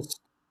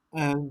just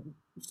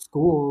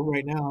school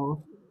right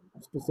now.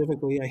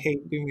 Specifically, I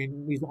hate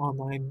doing these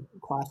online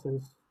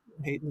classes.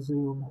 I hate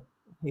Zoom.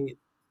 I hate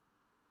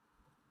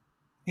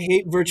I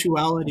hate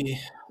virtuality.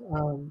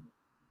 Um,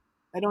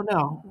 I don't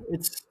know.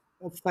 It's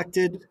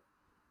affected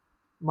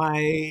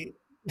my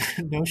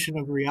notion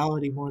of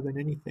reality more than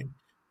anything.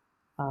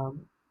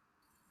 Um,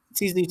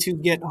 it's easy to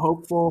get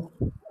hopeful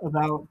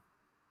about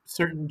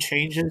certain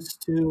changes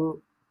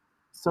to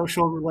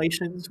social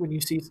relations when you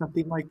see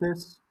something like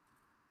this,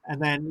 and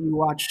then you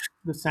watch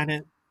the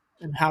Senate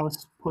and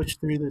House push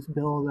through this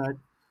bill that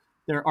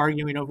they're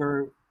arguing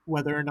over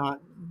whether or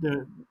not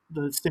the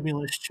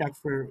stimulus check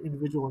for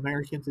individual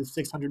Americans is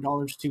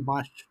 $600 too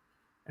much,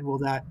 and will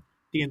that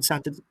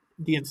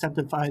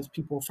de-incentivize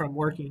people from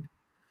working?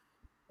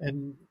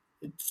 And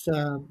it's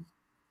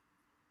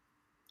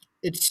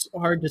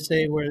hard to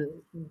say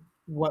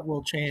what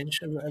will change.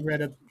 I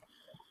read a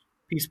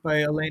piece by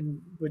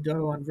Elaine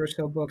Boudreau on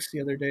Verso Books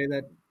the other day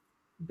that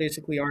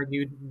basically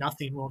argued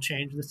nothing will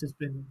change. This is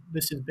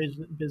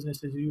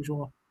business as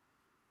usual.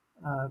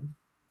 Um,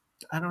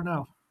 I don't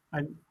know.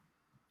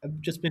 I've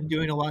just been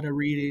doing a lot of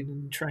reading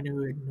and trying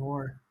to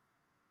ignore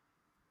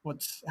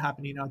what's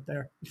happening out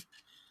there.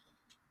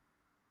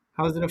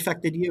 How has it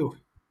affected you?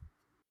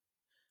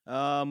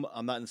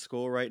 I'm not in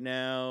school right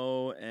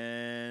now,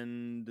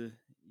 and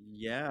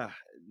yeah,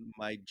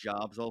 my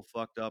job's all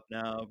fucked up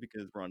now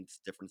because we're on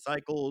different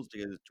cycles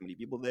because there's too many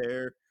people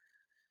there.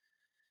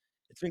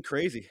 It's been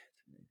crazy.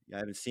 I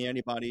haven't seen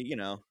anybody.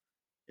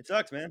 It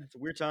sucks, man. It's a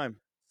weird time.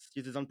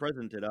 It's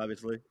unprecedented,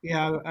 obviously.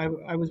 Yeah,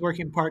 I was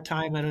working part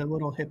time at a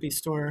little hippie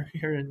store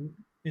here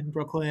in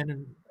Brooklyn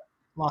and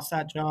lost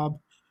that job.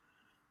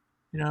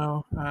 You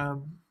know,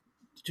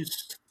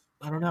 just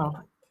I don't know.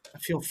 I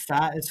feel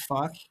fat as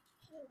fuck.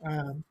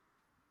 Um,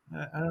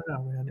 I don't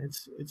know, man.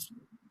 It's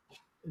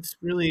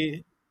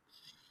really.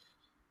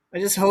 I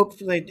just hope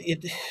like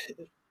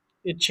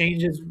it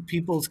changes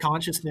people's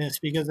consciousness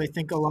because I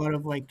think a lot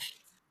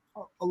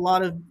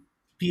of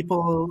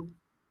people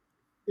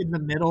in the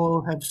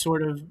middle have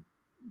sort of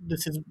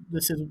this is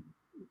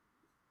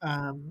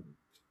um,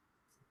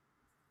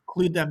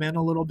 clued them in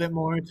a little bit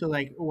more to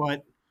like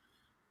what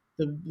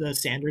the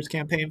Sanders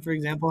campaign, for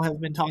example, has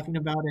been talking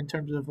about in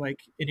terms of like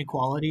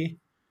inequality,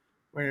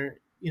 where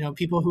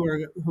people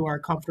who are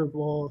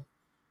comfortable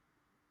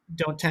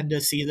don't tend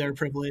to see their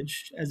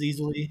privilege as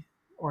easily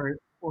or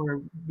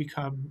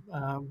become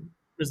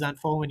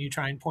resentful when you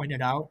try and point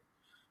it out.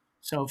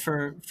 So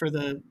for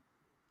the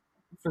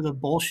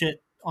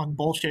bullshit on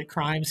bullshit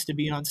crimes to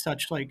be on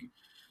such like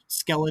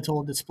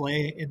skeletal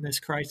display in this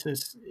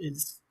crisis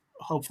is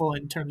hopeful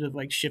in terms of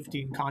like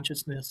shifting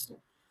consciousness,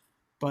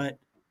 but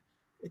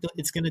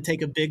it's going to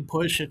take a big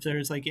push if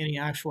there's like any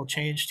actual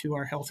change to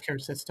our healthcare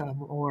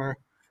system or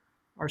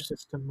our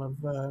system of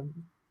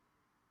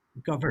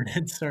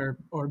governance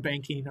or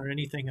banking or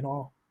anything at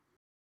all.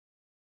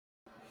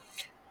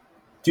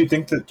 Do you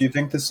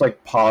think this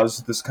like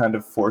pause, this kind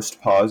of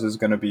forced pause, is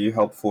going to be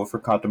helpful for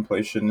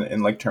contemplation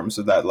in like terms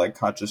of that like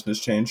consciousness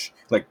change,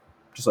 like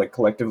just like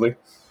collectively?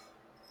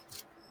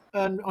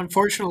 And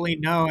unfortunately,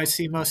 no. I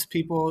see most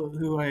people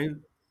who I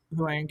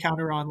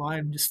encounter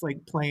online just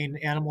like playing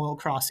Animal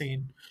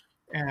Crossing,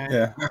 and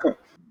Yeah.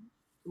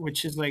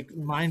 which is like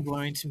mind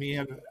blowing to me.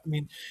 I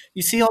mean,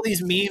 you see all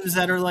these memes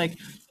that are like,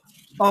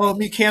 "Oh,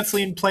 me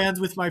canceling plans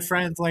with my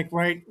friends like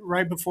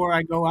right before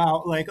I go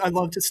out. Like I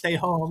love to stay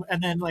home,"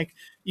 and then like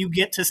you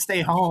get to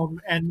stay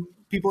home, and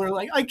people are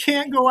like, "I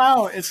can't go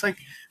out." It's like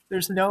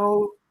there's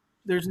no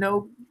there's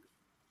no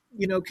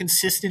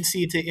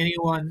consistency to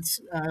anyone's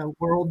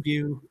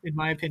worldview, in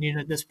my opinion,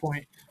 at this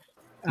point.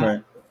 Uh,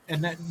 Right.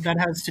 and that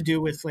has to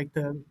do with like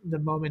the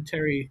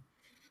momentary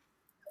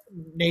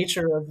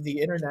nature of the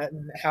internet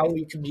and how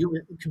we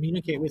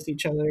communicate with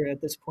each other at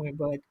this point.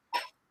 But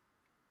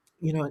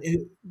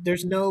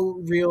there's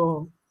no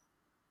real.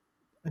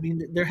 I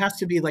mean, there has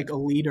to be like a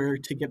leader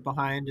to get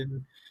behind,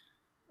 and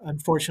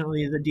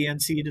unfortunately, the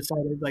DNC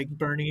decided like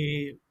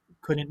Bernie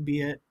couldn't be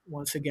it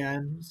once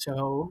again.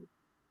 So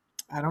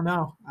I don't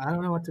know. I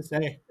don't know what to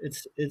say.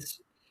 It's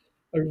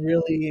a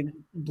really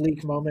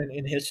bleak moment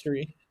in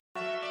history.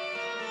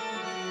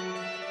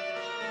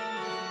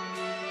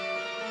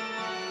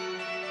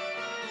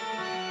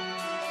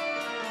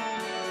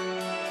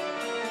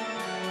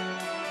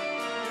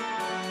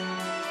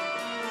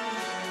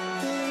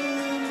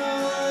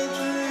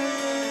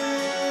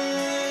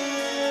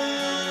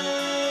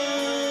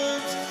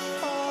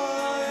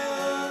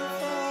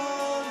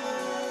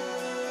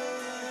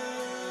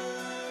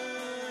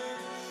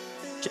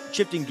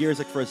 Shifting gears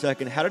like for a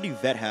second, how did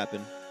YVETTE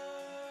happen?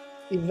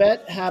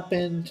 Yvette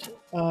happened.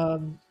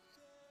 Do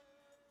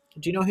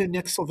you know who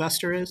Nick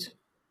Sylvester is?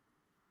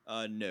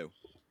 No.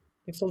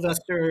 Nick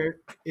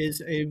Sylvester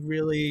is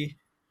he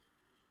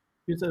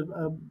was a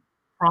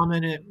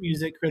prominent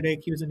music critic.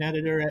 He was an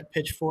editor at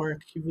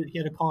Pitchfork. He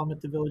had a column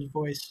at the Village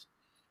Voice.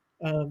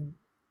 Um,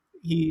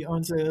 he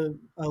owns a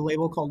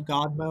label called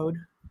God Mode.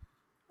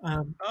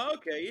 Um, Oh,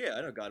 okay, yeah,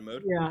 I know God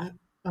Mode. yeah,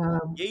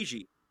 um,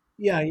 Yeji.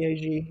 yeah,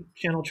 Yeji,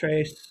 Channel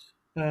Trace,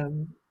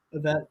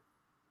 Yvette,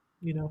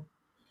 you know.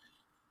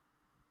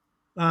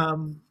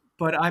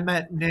 But I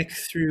met Nick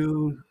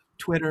through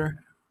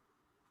Twitter,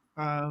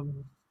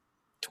 um,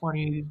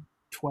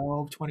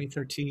 2012,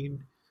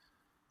 2013,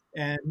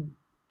 and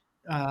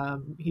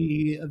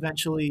he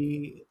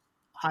eventually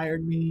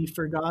hired me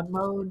for God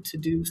Mode to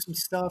do some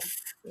stuff,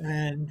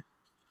 and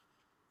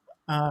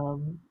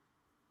um,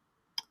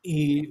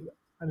 he,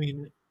 I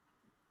mean,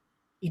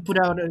 he put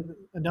out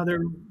another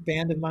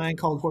band of mine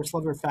called Horse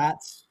Lover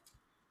Fats,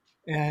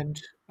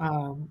 and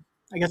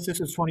I guess this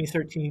was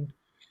 2013,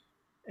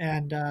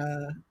 and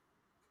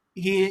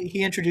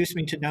he introduced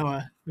me to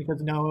Noah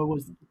because Noah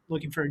was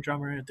looking for a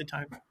drummer at the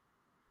time,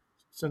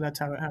 so that's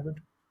how it happened.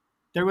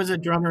 There was a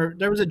drummer.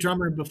 There was a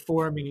drummer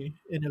before me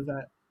in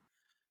Yvette.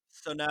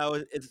 So now,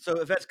 so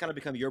if that's kind of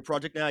become your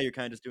project now, you're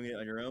kind of just doing it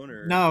on your own,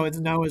 or? No, it's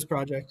Noah's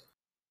project,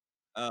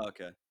 Oh,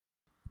 okay.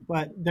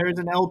 but there is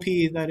an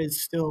LP that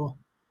is still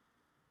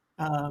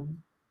um,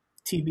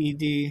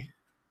 TBD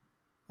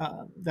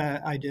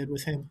that I did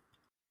with him.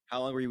 How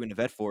long were you in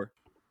YVETTE for?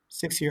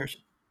 6 years.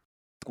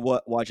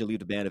 Why'd you leave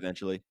the band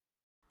eventually?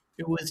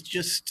 It was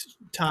just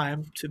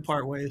time to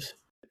part ways.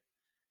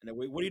 And then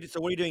what do you?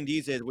 So what are you doing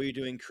these days? What are you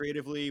doing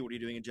creatively? What are you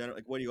doing in general?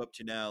 Like, what are you up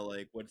to now?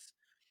 Like,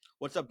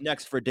 what's up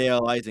next for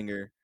Dale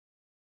Eisinger?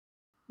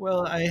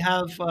 Well, I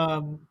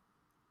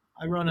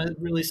run a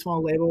really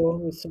small label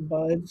with some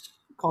buds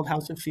called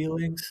House of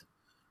Feelings,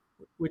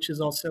 which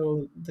is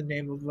also the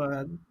name of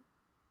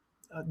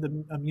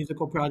a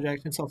musical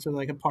project. It's also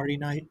like a party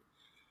night.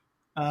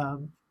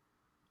 Um,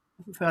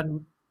 we've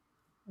had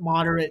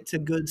moderate to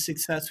good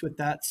success with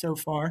that so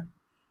far.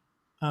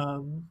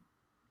 Um,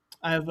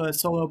 I have a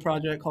solo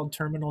project called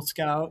Terminal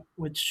Scout,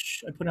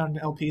 which I put out an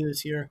LP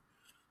this year,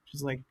 which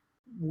is like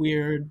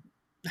weird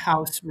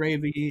house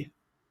ravey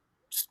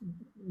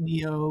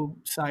neo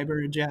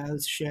cyber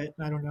jazz shit.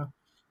 I don't know.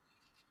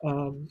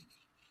 Um,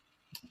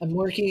 I'm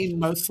working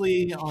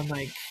mostly on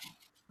like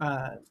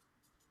uh,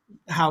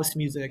 house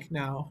music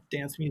now,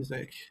 dance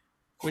music,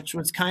 which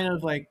was kind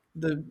of like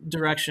the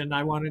direction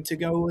I wanted to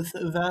go with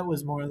that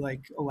was more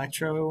like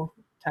electro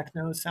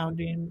techno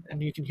sounding,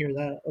 and you can hear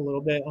that a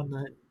little bit on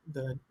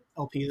the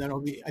LP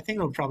that'll be. I think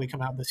it'll probably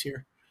come out this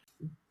year.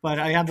 But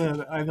I have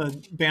a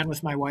band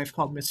with my wife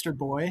called Mr.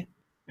 Boy,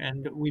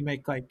 and we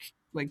make like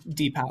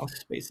deep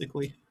house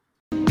basically.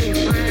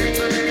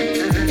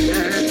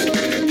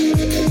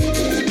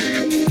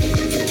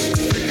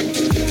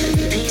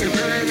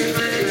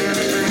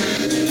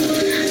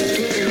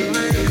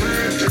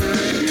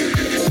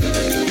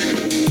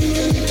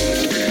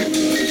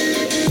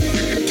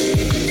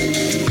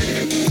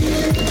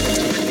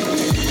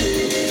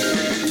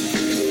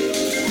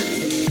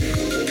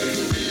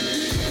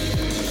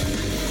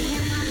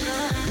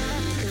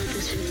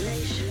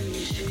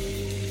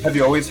 Have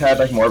you always had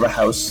like more of a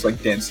house like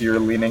dancier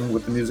leaning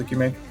with the music you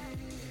make?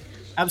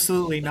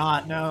 Absolutely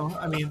not. No,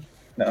 I mean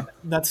No.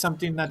 that's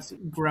something that's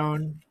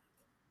grown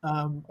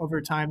over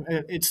time.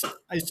 It's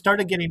I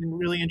started getting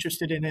really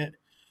interested in it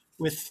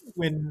with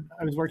when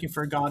I was working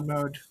for God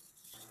Mode,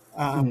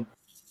 Mhm.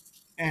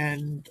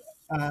 and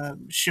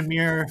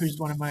Shamir, who's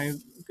one of my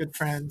good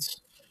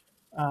friends,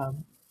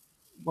 um,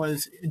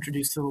 was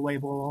introduced to the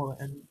label,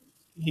 and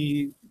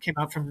he came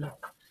out from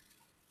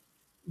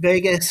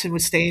Vegas and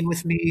was staying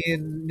with me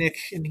and Nick,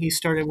 and he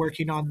started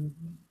working on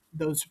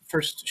those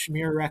first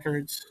Shamir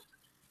records,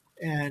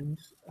 and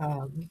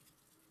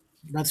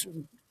that's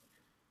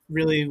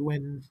really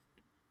when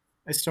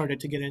I started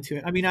to get into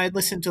it. I mean, I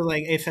listened to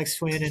like Aphex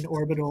Twin and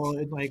Orbital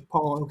and like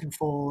Paul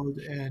Oakenfold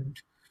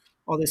and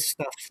all this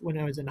stuff when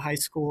I was in high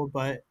school,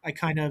 but I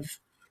kind of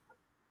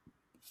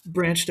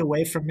branched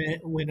away from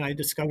it when I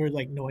discovered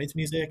like noise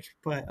music.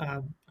 But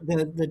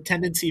the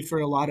tendency for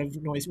a lot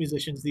of noise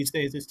musicians these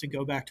days is to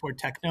go back toward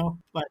techno.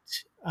 But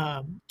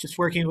just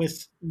working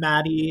with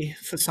Maddie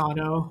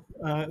Fasano,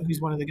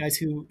 who's one of the guys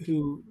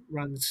who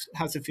runs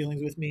House of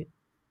Feelings with me,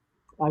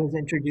 I was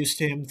introduced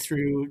to him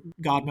through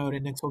God Mode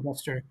and Nick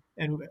Sylvester,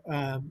 and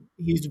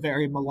he's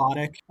very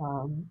melodic.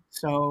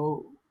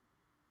 So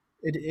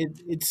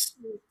it's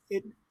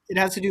it it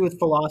has to do with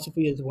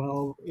philosophy as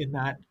well. In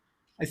that,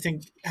 I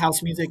think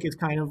house music is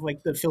kind of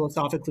like the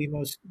philosophically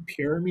most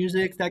pure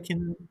music that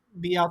can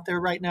be out there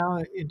right now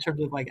in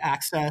terms of like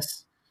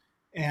access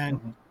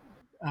and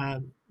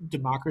Mhm.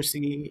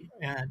 democracy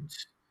and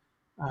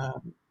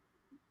um,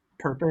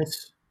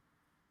 purpose.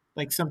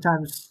 Like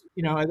sometimes,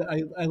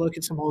 I look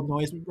at some old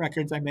noise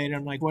records I made and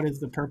I'm like, what is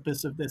the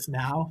purpose of this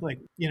now? Like,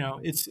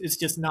 it's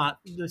just not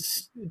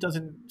this, it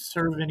doesn't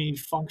serve any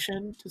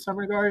function to some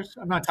regards.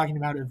 I'm not talking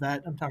about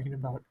Yvette. I'm talking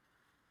about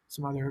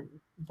some other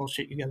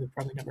bullshit you guys have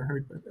probably never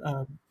heard.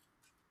 But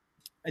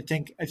I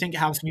think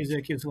house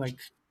music is like,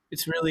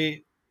 it's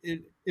really,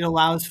 it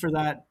allows for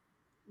that,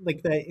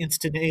 like the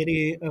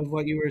instantaneity of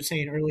what you were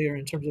saying earlier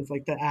in terms of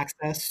like the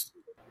access.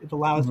 It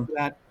allows Mhm. for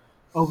that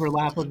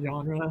overlap of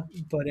genre,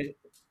 but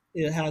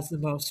it has the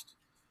most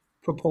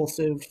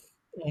propulsive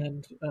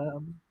and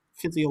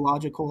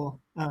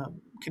physiological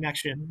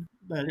connection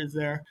that is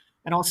there.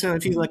 And also,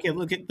 if you Mhm.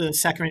 look at the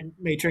second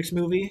Matrix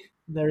movie,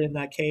 they're in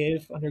that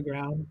cave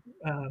underground.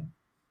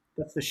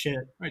 That's the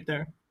shit right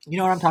there. You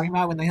know what I'm talking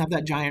about when they have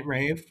that giant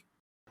rave?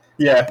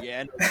 Yeah. Yeah,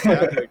 I know exactly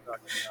what you're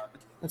talking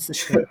about. That's the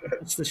shit.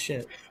 That's the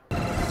shit.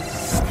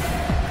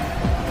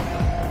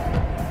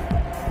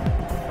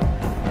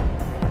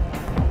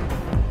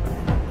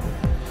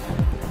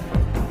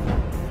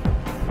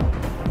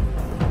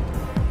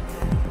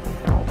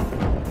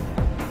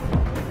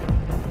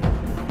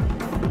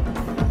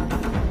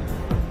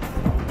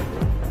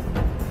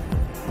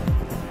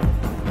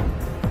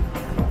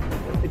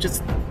 It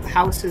just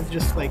house is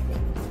just like,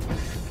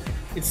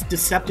 it's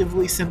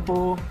deceptively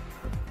simple,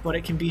 but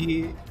it can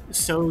be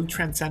so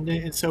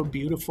transcendent and so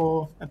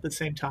beautiful at the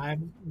same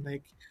time.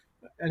 Like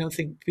I don't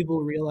think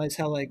people realize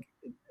how like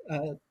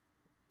uh,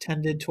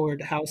 tended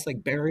toward house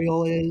like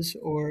Burial is,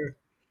 or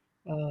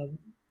um,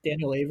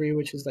 Daniel Avery,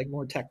 which is like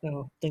more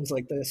techno, things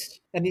like this.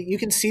 And you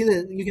can see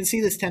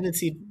this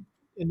tendency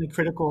in the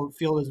critical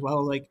field as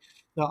well, like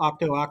the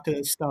Octo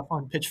Octa stuff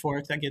on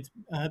Pitchfork that gets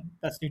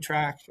best new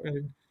track,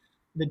 and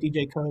the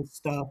DJ Code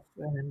stuff,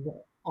 and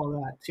all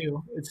that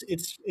too.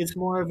 It's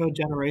more of a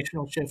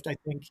generational shift, I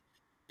think.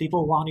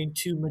 People wanting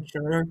to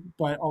mature,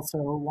 but also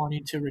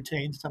wanting to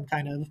retain some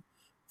kind of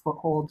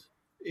foothold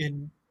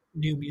in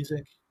new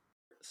music.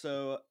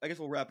 So I guess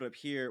we'll wrap it up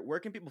here. Where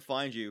can people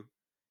find you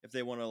if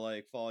they want to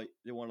like follow?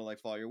 They want to like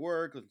follow your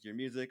work, listen to your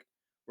music.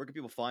 Where can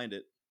people find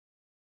it?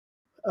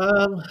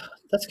 Um,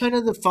 that's kind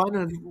of the fun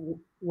of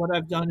what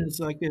I've done is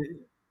like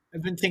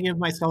I've been thinking of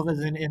myself as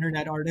an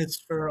internet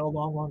artist for a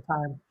long, long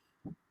time,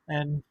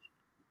 and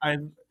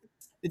I've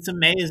it's a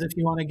maze if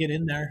you want to get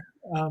in there.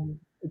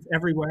 It's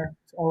everywhere.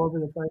 It's all over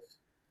the place.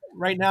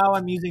 Right now,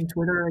 I'm using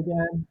Twitter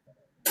again.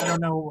 I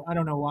don't know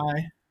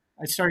why.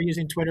 I started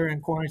using Twitter in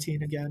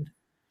quarantine again.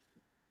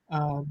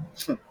 Um,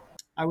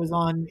 I was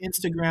on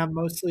Instagram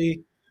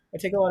mostly. I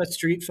take a lot of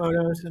street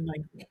photos and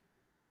like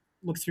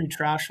look through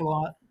trash a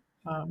lot.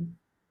 Um,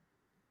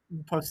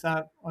 and post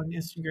that on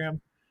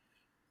Instagram,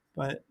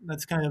 but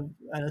that's kind of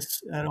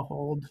at a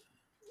hold.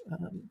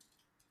 Um,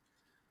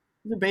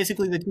 these are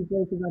basically the two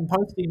places I'm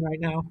posting right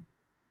now.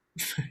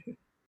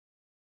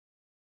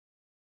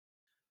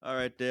 All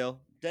right, Dale.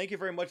 Thank you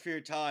very much for your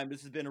time.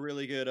 This has been a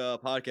really good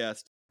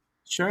podcast.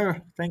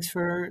 Sure. Thanks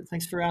for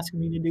asking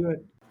me to do it.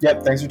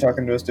 Yep. Thanks for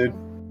talking to us, dude.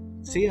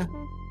 See ya.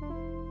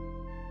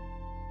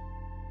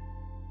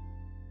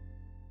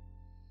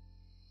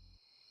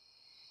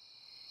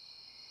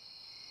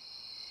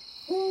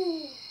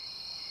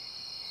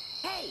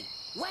 Hey,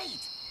 wait!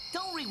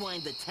 Don't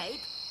rewind the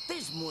tape.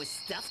 There's more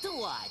stuff to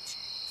watch.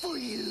 For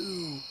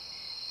you.